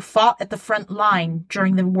women who fought at the front line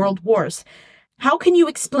during the World Wars. How can you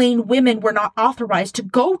explain women were not authorized to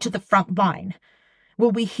go to the front line? Will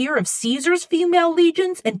we hear of Caesar's female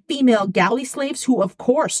legions and female galley slaves who, of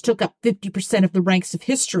course, took up 50% of the ranks of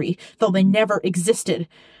history, though they never existed?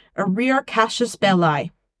 Arir Cassius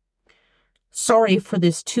Belli. Sorry for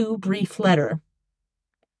this too brief letter.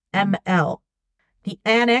 M.L. The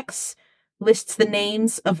annex lists the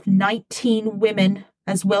names of 19 women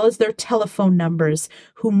as well as their telephone numbers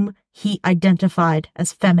whom he identified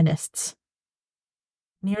as feminists.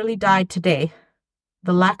 Nearly died today.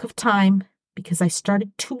 The lack of time, because I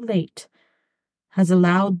started too late, has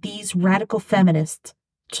allowed these radical feminists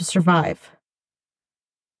to survive.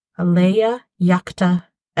 Aleia jacta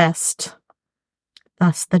est.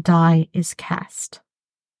 Thus the die is cast.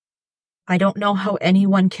 I don't know how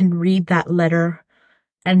anyone can read that letter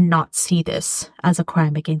and not see this as a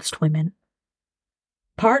crime against women.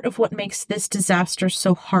 Part of what makes this disaster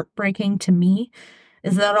so heartbreaking to me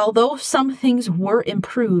is that although some things were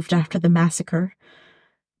improved after the massacre,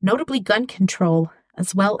 notably gun control,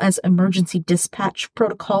 as well as emergency dispatch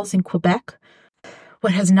protocols in Quebec,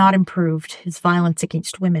 what has not improved is violence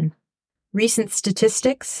against women. Recent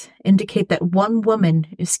statistics indicate that 1 woman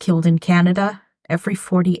is killed in Canada every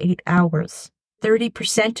 48 hours.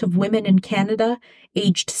 30% of women in Canada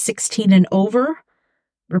aged 16 and over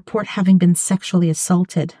report having been sexually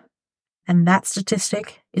assaulted. And that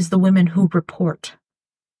statistic is the women who report.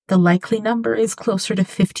 The likely number is closer to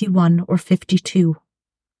 51 or 52.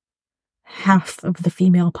 Half of the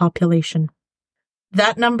female population.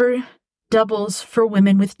 That number doubles for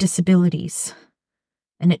women with disabilities,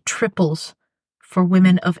 and it triples for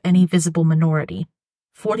women of any visible minority.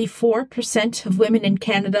 44% of women in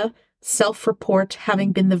Canada self-report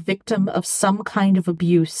having been the victim of some kind of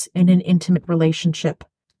abuse in an intimate relationship.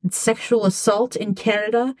 And sexual assault in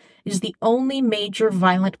Canada is the only major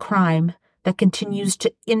violent crime that continues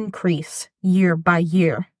to increase year by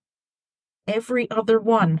year. Every other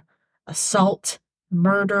one, assault,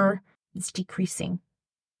 murder, is decreasing.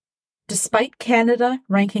 Despite Canada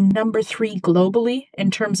ranking number 3 globally in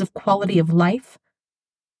terms of quality of life,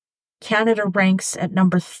 Canada ranks at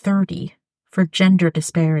number 30 for gender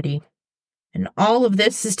disparity. And all of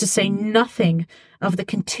this is to say nothing of the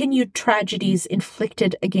continued tragedies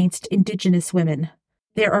inflicted against Indigenous women.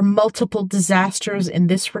 There are multiple disasters in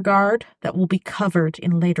this regard that will be covered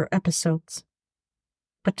in later episodes.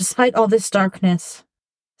 But despite all this darkness,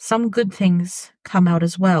 some good things come out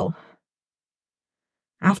as well.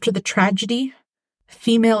 After the tragedy,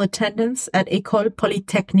 female attendance at École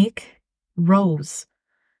Polytechnique rose.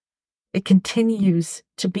 It continues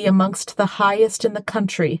to be amongst the highest in the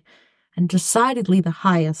country, and decidedly the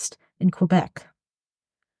highest in Quebec.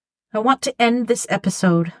 I want to end this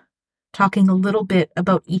episode talking a little bit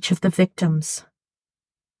about each of the victims.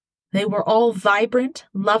 They were all vibrant,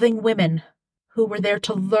 loving women who were there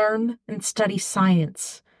to learn and study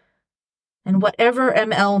science. And whatever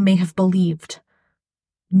ML may have believed,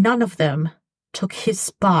 none of them took his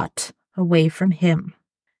spot away from him.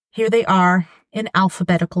 Here they are in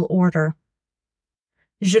alphabetical order.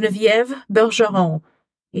 Geneviève Bergeron,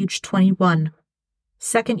 age 21,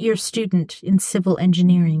 second-year student in civil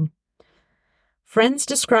engineering. Friends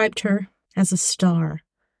described her as a star.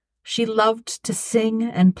 She loved to sing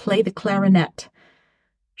and play the clarinet.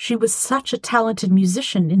 She was such a talented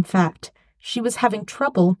musician, in fact, she was having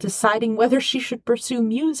trouble deciding whether she should pursue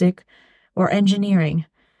music or engineering.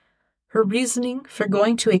 Her reasoning for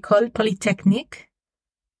going to École Polytechnique?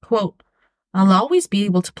 Quote, "I'll always be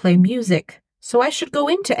able to play music, so I should go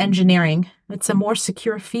into engineering. It's a more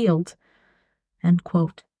secure field." End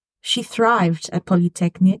quote. She thrived at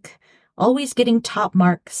Polytechnique, always getting top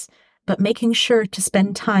marks, but making sure to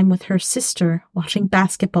spend time with her sister watching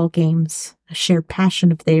basketball games, a shared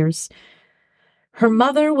passion of theirs. Her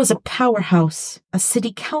mother was a powerhouse, a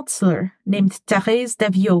city councillor named Thérèse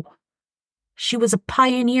Daviau. She was a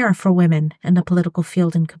pioneer for women in the political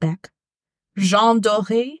field in Quebec. Jean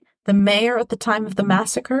Doré, the mayor at the time of the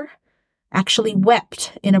massacre, actually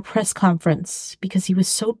wept in a press conference because he was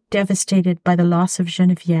so devastated by the loss of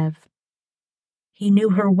Geneviève. He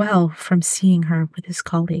knew her well from seeing her with his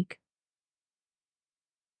colleague.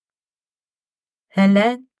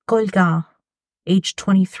 Hélène Colgan, age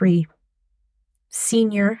 23,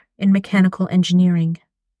 senior in mechanical engineering.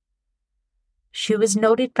 She was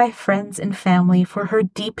noted by friends and family for her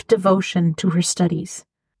deep devotion to her studies.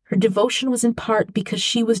 Her devotion was in part because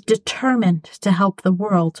she was determined to help the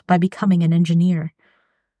world by becoming an engineer.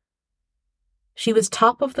 She was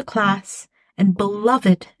top of the class and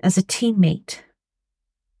beloved as a teammate.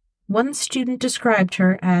 One student described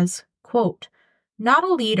her as, quote, "not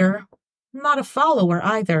a leader, not a follower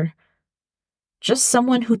either. Just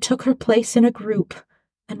someone who took her place in a group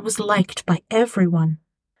and was liked by everyone."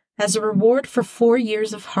 As a reward for 4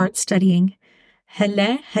 years of hard studying,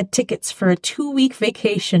 Hélène had tickets for a 2-week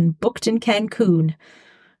vacation booked in Cancun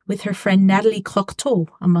with her friend Nathalie Croteau,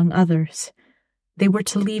 among others. They were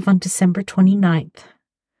to leave on December 29th,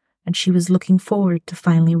 and she was looking forward to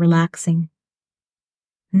finally relaxing.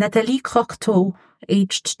 Nathalie Croteau,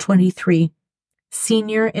 aged 23,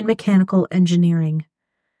 senior in mechanical engineering.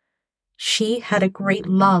 She had a great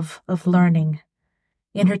love of learning.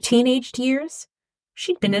 In her teenage years,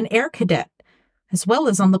 she'd been an air cadet, as well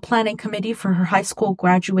as on the planning committee for her high school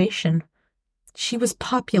graduation. She was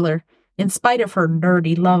popular, in spite of her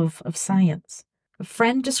nerdy love of science. A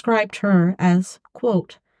friend described her as,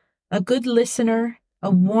 quote, "a good listener,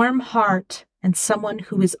 a warm heart, and someone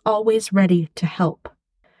who is always ready to help."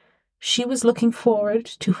 She was looking forward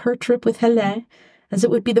to her trip with Hélène, as it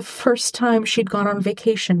would be the first time she'd gone on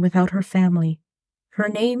vacation without her family. Her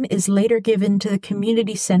name is later given to the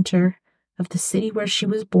community center of the city where she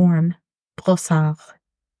was born, Brossard.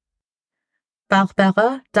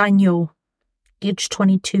 Barbara Dagneau, age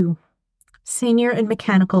 22, senior in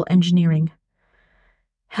mechanical engineering.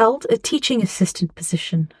 Held a teaching assistant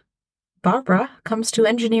position. Barbara comes to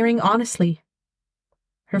engineering honestly.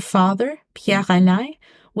 Her father, Pierre-Alain,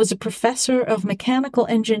 was a professor of mechanical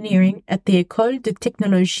engineering at the École de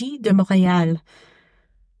Technologie de Montréal.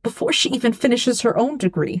 Before she even finishes her own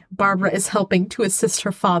degree, Barbara is helping to assist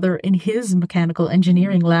her father in his mechanical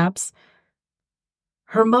engineering labs.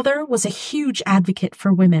 Her mother was a huge advocate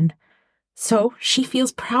for women, so she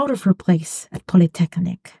feels proud of her place at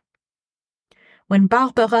Polytechnique. When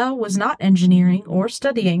Barbara was not engineering or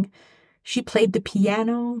studying, she played the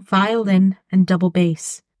piano, violin, and double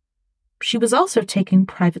bass. She was also taking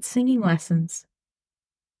private singing lessons.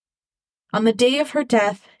 On the day of her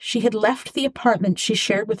death, she had left the apartment she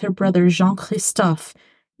shared with her brother Jean-Christophe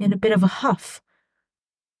in a bit of a huff.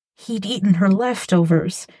 He'd eaten her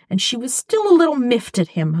leftovers, and she was still a little miffed at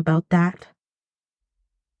him about that.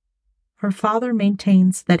 Her father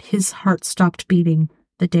maintains that his heart stopped beating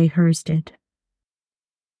the day hers did.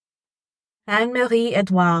 Anne-Marie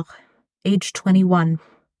Edouard, age 21,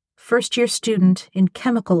 first-year student in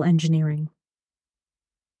chemical engineering.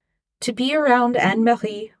 To be around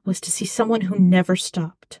Anne-Marie was to see someone who never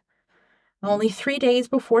stopped. Only 3 days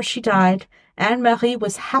before she died, Anne-Marie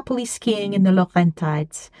was happily skiing in the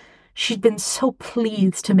Laurentides. She'd been so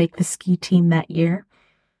pleased to make the ski team that year.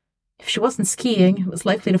 If she wasn't skiing, it was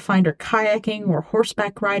likely to find her kayaking or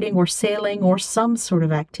horseback riding or sailing or some sort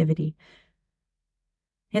of activity.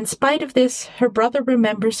 In spite of this, her brother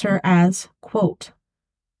remembers her as, quote,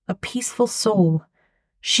 a peaceful soul.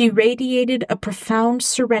 She radiated a profound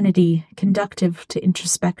serenity conducive to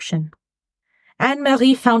introspection.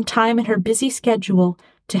 Anne-Marie found time in her busy schedule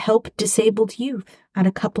to help disabled youth at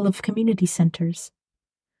a couple of community centers.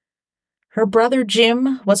 Her brother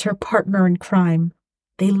Jim was her partner in crime.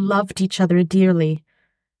 They loved each other dearly.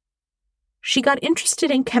 She got interested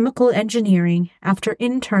in chemical engineering after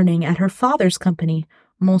interning at her father's company,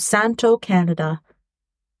 Monsanto Canada.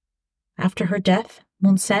 After her death,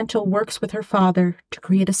 Monsanto works with her father to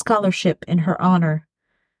create a scholarship in her honor.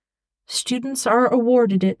 Students are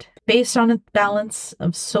awarded it based on a balance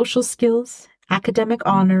of social skills, academic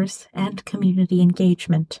honors, and community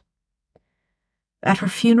engagement. At her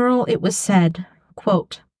funeral, it was said,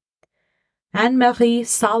 quote, Anne-Marie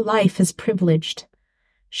saw life as privileged.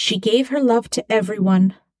 She gave her love to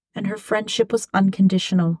everyone, and her friendship was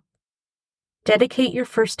unconditional. Dedicate your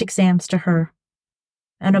first exams to her.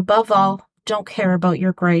 And above all, don't care about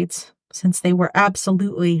your grades, since they were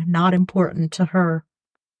absolutely not important to her.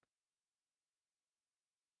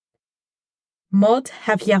 Maud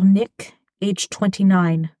Haviernik, age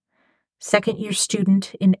 29, second-year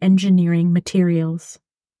student in engineering materials.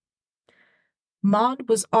 Maud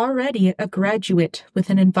was already a graduate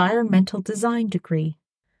with an environmental design degree.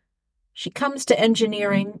 She comes to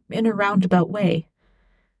engineering in a roundabout way.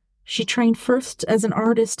 She trained first as an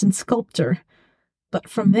artist and sculptor, but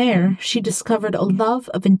from there she discovered a love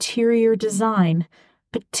of interior design,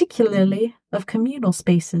 particularly of communal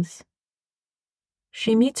spaces.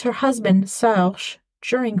 She meets her husband, Serge,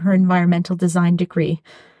 during her environmental design degree.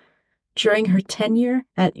 During her tenure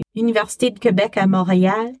at Université de Québec à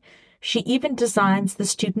Montréal, she even designs the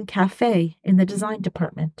student cafe in the design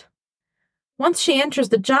department. Once she enters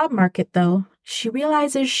the job market, though, she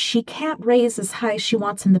realizes she can't raise as high as she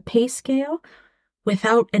wants in the pay scale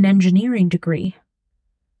without an engineering degree.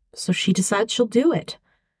 So she decides she'll do it.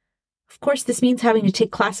 Of course, this means having to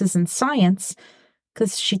take classes in science,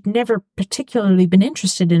 because she'd never particularly been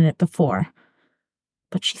interested in it before.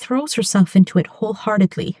 But she throws herself into it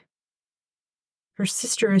wholeheartedly. Her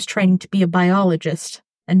sister is training to be a biologist,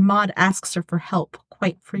 and Maud asks her for help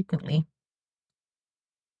quite frequently.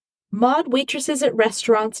 Maud waitresses at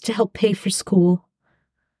restaurants to help pay for school,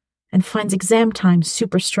 and finds exam time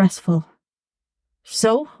super stressful.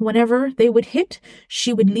 So, whenever they would hit,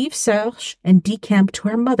 she would leave Serge and decamp to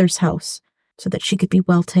her mother's house so that she could be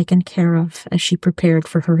well taken care of as she prepared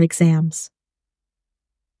for her exams.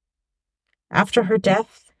 After her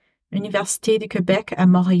death, Université de Québec à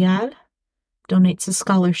Montréal donates a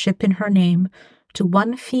scholarship in her name to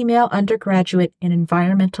one female undergraduate in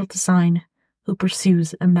environmental design who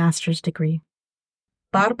pursues a master's degree.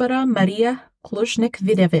 Barbara Maria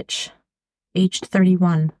Kluznik-Videvich, aged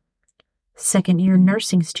 31, second-year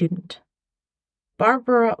nursing student.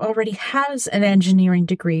 Barbara already has an engineering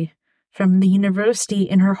degree from the university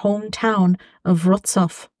in her hometown of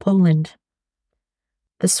Wrocław, Poland.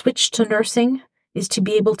 The switch to nursing is to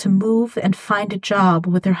be able to move and find a job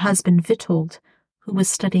with her husband Witold, who was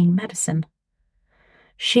studying medicine.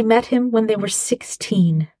 She met him when they were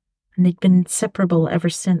 16, and they'd been inseparable ever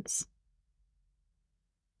since.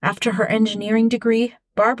 After her engineering degree,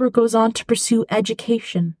 Barbara goes on to pursue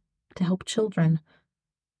education to help children.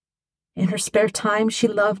 In her spare time, she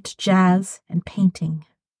loved jazz and painting.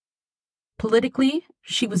 Politically,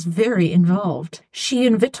 she was very involved. She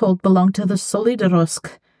and Witold belonged to the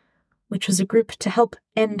Solidarność, which was a group to help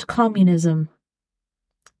end communism.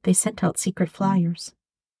 They sent out secret flyers.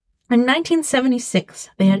 In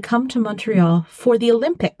 1976, they had come to Montreal for the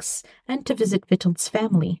Olympics and to visit Witold's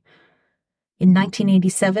family. In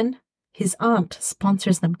 1987, his aunt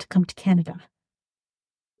sponsors them to come to Canada.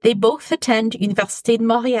 They both attend Université de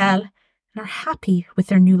Montréal and are happy with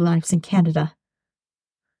their new lives in Canada.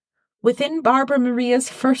 Within Barbara Maria's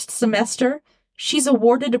first semester, she's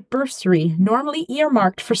awarded a bursary normally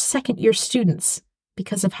earmarked for second-year students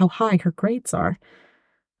because of how high her grades are.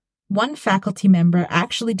 One faculty member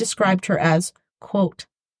actually described her as, quote,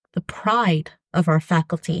 the pride of our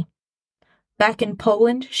faculty. Back in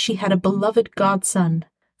Poland, she had a beloved godson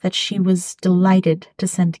that she was delighted to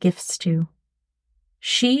send gifts to.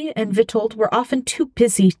 She and Witold were often too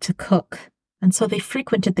busy to cook, and so they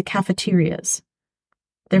frequented the cafeterias.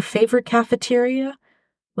 Their favorite cafeteria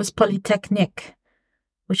was Polytechnique,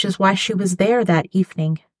 which is why she was there that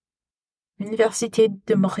evening. Université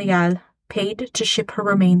de Montréal paid to ship her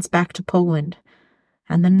remains back to Poland,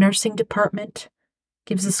 and the nursing department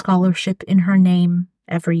gives a scholarship in her name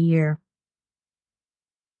every year.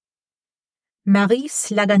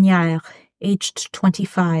 Maryse Lagagnère, aged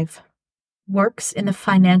 25, works in the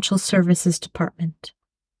financial services department.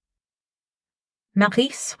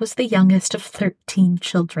 Maryse was the youngest of 13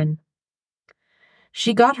 children.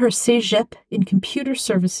 She got her cégep in computer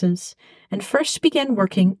services and first began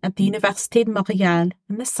working at the Université de Montréal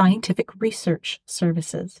in the scientific research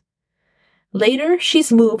services. Later,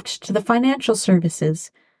 she's moved to the financial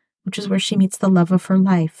services, which is where she meets the love of her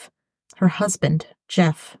life, her husband,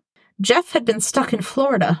 Jeff. Jeff had been stuck in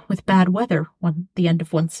Florida with bad weather at the end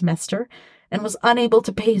of one semester and was unable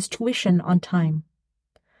to pay his tuition on time.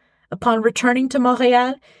 Upon returning to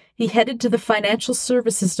Montreal, he headed to the financial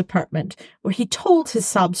services department, where he told his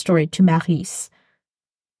sob story to Maryse.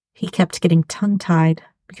 He kept getting tongue-tied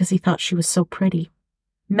because he thought she was so pretty.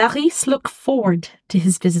 Maryse looked forward to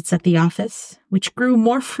his visits at the office, which grew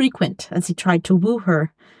more frequent as he tried to woo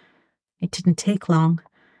her. It didn't take long.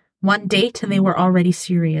 One date and they were already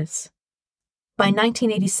serious. By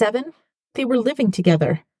 1987, they were living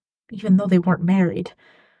together, even though they weren't married.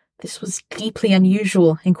 This was deeply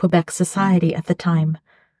unusual in Quebec society at the time.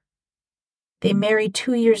 They married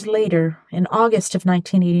 2 years later, in August of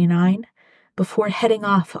 1989, before heading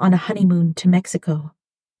off on a honeymoon to Mexico.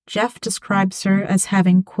 Jeff describes her as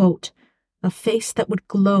having, quote, a face that would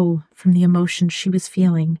glow from the emotion she was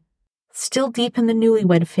feeling. Still deep in the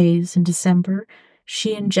newlywed phase in December,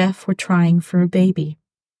 she and Jeff were trying for a baby.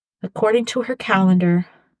 According to her calendar,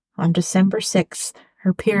 on December 6th,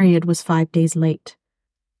 her period was 5 days late.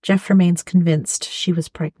 Jeff remains convinced she was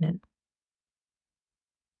pregnant.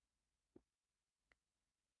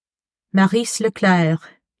 Maryse Leclerc,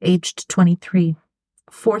 aged 23,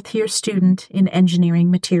 fourth-year student in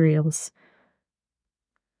engineering materials.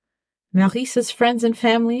 Maryse's friends and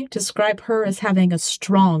family describe her as having a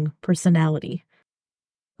strong personality.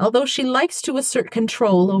 Although she likes to assert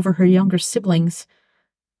control over her younger siblings,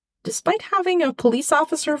 despite having a police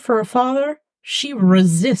officer for a father, she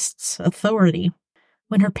resists authority.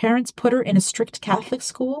 When her parents put her in a strict Catholic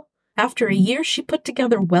school, after a year she put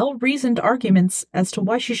together well-reasoned arguments as to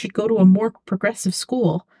why she should go to a more progressive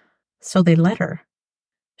school, so they let her.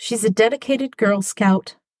 She's a dedicated Girl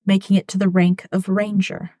Scout, making it to the rank of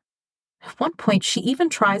Ranger. At one point, she even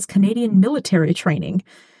tries Canadian military training.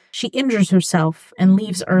 She injures herself and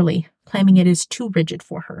leaves early, claiming it is too rigid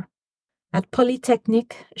for her. At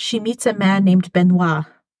Polytechnique, she meets a man named Benoit.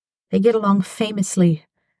 They get along famously,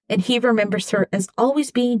 and he remembers her as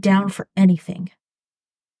always being down for anything.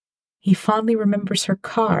 He fondly remembers her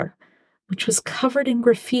car, which was covered in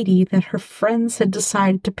graffiti that her friends had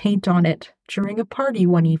decided to paint on it during a party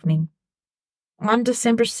one evening. On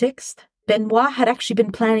December 6th, Benoit had actually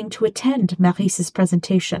been planning to attend Maryse's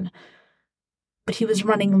presentation, but he was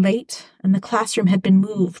running late and the classroom had been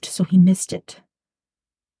moved, so he missed it.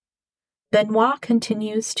 Benoit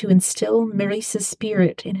continues to instill Maryse's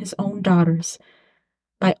spirit in his own daughters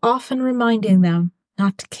by often reminding them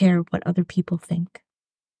not to care what other people think.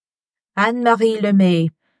 Anne-Marie Lemay,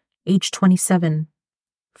 age 27,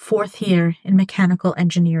 fourth year in mechanical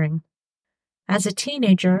engineering. As a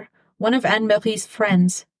teenager, one of Anne-Marie's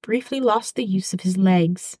friends briefly lost the use of his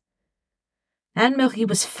legs. Anne-Marie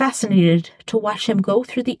was fascinated to watch him go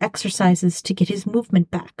through the exercises to get his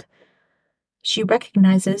movement back. She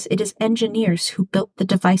recognizes it is engineers who built the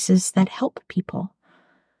devices that help people.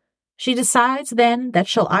 She decides then that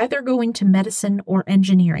she'll either go into medicine or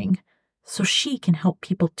engineering, so she can help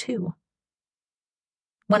people too.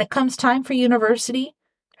 When it comes time for university,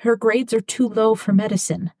 her grades are too low for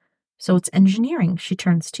medicine, so it's engineering she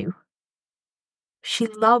turns to. She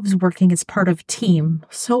loves working as part of a team,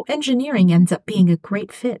 so engineering ends up being a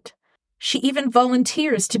great fit. She even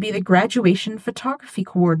volunteers to be the graduation photography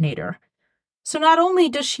coordinator. So not only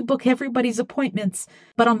does she book everybody's appointments,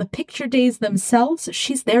 but on the picture days themselves,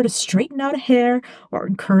 she's there to straighten out a hair or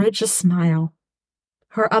encourage a smile.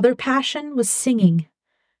 Her other passion was singing.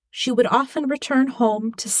 She would often return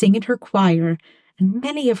home to sing in her choir, and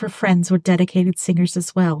many of her friends were dedicated singers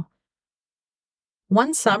as well.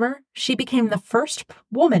 One summer, she became the first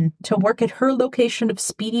woman to work at her location of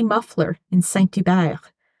Speedy Muffler in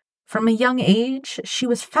Saint-Hubert. From a young age, she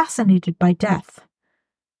was fascinated by death.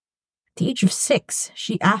 At the age of 6,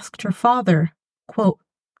 she asked her father, quote,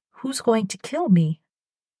 "Who's going to kill me?"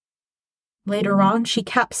 Later on, she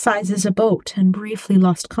capsizes a boat and briefly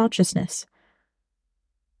lost consciousness.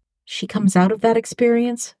 She comes out of that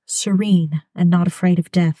experience serene and not afraid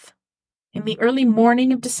of death. In the early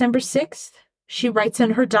morning of December 6th, she writes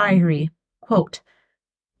in her diary, quote,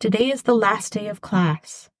 "Today is the last day of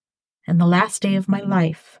class and the last day of my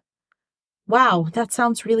life." Wow, that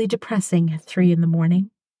sounds really depressing at 3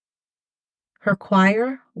 a.m. Her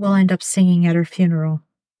choir will end up singing at her funeral.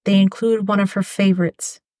 They include one of her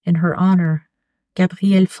favorites in her honor,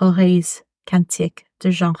 Gabrielle Fauré's Cantique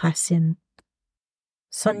de Jean Racine.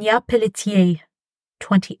 Sonia Pelletier,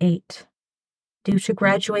 28, due to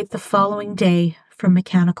graduate the following day from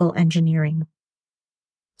mechanical engineering.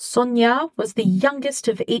 Sonia was the youngest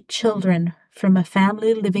of 8 children from a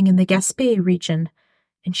family living in the Gaspé region,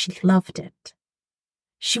 and she loved it.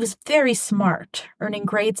 She was very smart, earning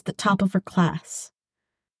grades at the top of her class.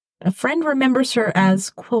 A friend remembers her as,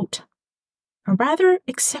 quote, "a rather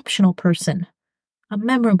exceptional person, a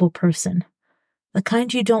memorable person, the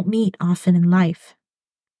kind you don't meet often in life."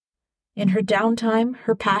 In her downtime,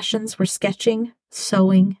 her passions were sketching,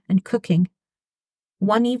 sewing, and cooking.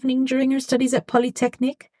 One evening during her studies at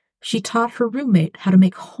Polytechnique, she taught her roommate how to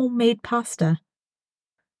make homemade pasta.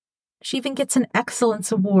 She even gets an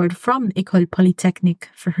excellence award from École Polytechnique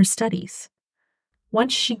for her studies.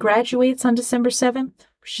 Once she graduates on December 7th,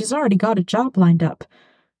 she's already got a job lined up.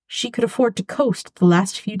 She could afford to coast the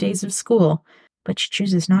last few days of school, but she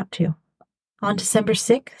chooses not to. On December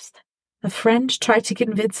 6th, a friend tried to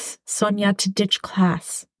convince Sonia to ditch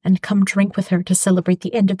class and come drink with her to celebrate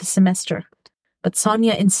the end of the semester. But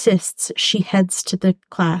Sonia insists she heads to the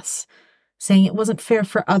class, saying it wasn't fair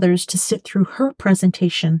for others to sit through her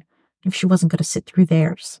presentation if she wasn't going to sit through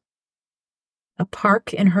theirs. A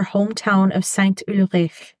park in her hometown of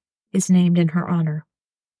Saint-Ulrich is named in her honor.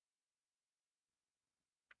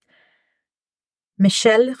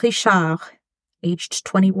 Michelle Richard, aged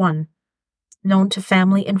 21, known to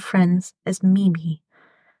family and friends as Mimi,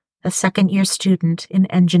 a second-year student in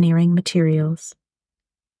engineering materials.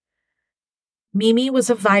 Mimi was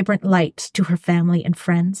a vibrant light to her family and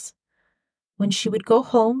friends. When she would go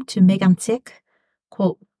home to Mégantic,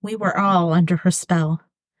 quote, "we were all under her spell."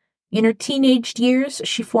 In her teenage years,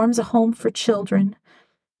 she forms a home for children,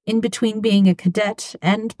 in between being a cadet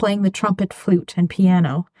and playing the trumpet, flute, and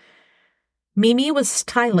piano. Mimi was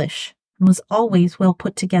stylish and was always well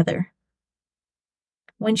put together.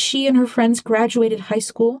 When she and her friends graduated high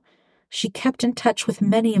school, she kept in touch with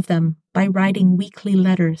many of them by writing weekly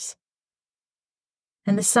letters.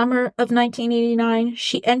 In the summer of 1989,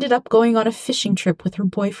 she ended up going on a fishing trip with her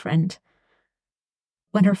boyfriend.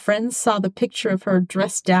 When her friends saw the picture of her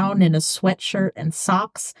dressed down in a sweatshirt and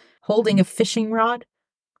socks, holding a fishing rod,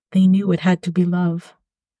 they knew it had to be love.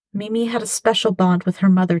 Mimi had a special bond with her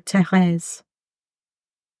mother, Thérèse.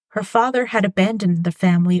 Her father had abandoned the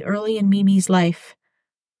family early in Mimi's life,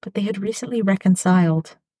 but they had recently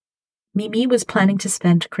reconciled. Mimi was planning to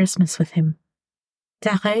spend Christmas with him.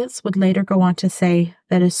 Thérèse would later go on to say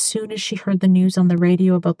that as soon as she heard the news on the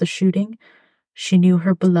radio about the shooting, she knew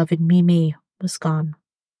her beloved Mimi was gone.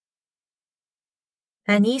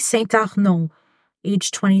 Annie Saint-Arnaud, age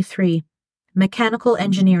 23, mechanical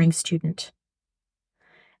engineering student.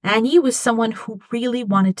 Annie was someone who really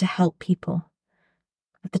wanted to help people.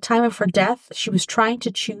 At the time of her death, she was trying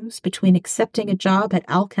to choose between accepting a job at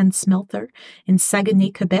Alcan Smelter in Saguenay,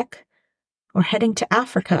 Quebec, or heading to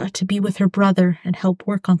Africa to be with her brother and help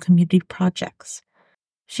work on community projects.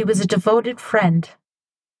 She was a devoted friend,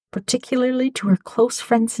 particularly to her close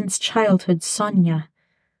friend since childhood, Sonia.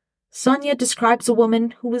 Sonia describes a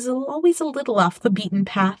woman who was always a little off the beaten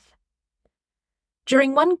path.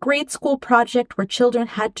 During one grade school project where children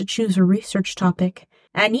had to choose a research topic,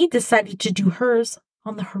 Annie decided to do hers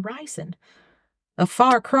on the horizon, a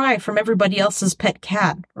far cry from everybody else's pet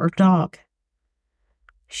cat or dog.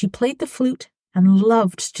 She played the flute and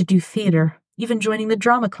loved to do theater, even joining the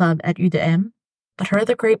drama club at UDM, but her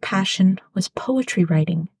other great passion was poetry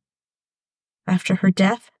writing. After her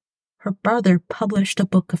death, her brother published a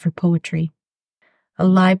book of her poetry. A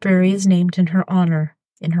library is named in her honor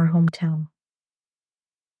in her hometown.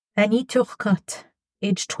 Annie Turcotte,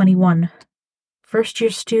 age 21, first-year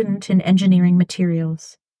student in engineering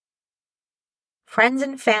materials. Friends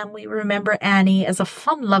and family remember Annie as a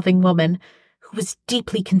fun-loving woman who was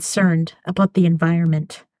deeply concerned about the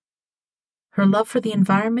environment. Her love for the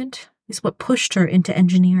environment is what pushed her into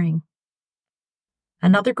engineering.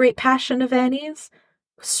 Another great passion of Annie's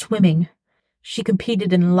was swimming. She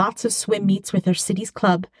competed in lots of swim meets with her city's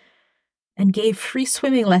club and gave free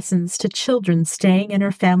swimming lessons to children staying in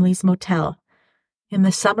her family's motel. In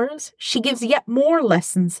the summers, she gives yet more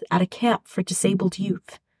lessons at a camp for disabled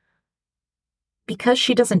youth. Because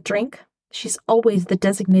she doesn't drink, she's always the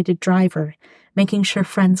designated driver, making sure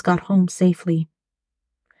friends got home safely.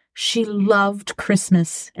 She loved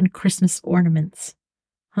Christmas and Christmas ornaments.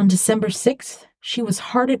 On December 6th, she was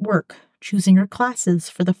hard at work choosing her classes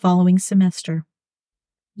for the following semester.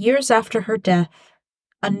 Years after her death,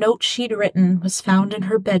 a note she'd written was found in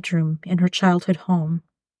her bedroom in her childhood home.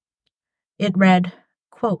 It read,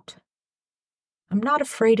 quote, "I'm not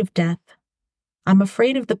afraid of death. I'm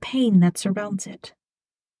afraid of the pain that surrounds it.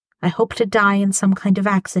 I hope to die in some kind of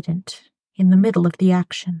accident, in the middle of the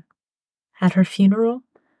action." At her funeral,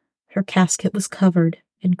 her casket was covered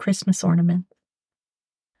in Christmas ornaments.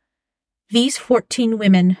 These 14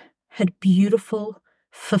 women had beautiful,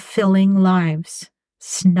 fulfilling lives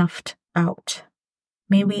snuffed out.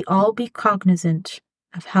 May we all be cognizant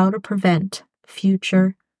of how to prevent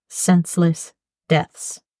future senseless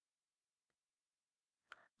deaths.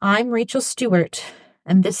 I'm Rachel Stewart,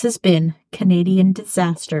 and this has been Canadian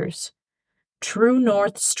Disasters. True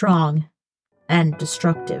North strong and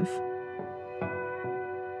destructive.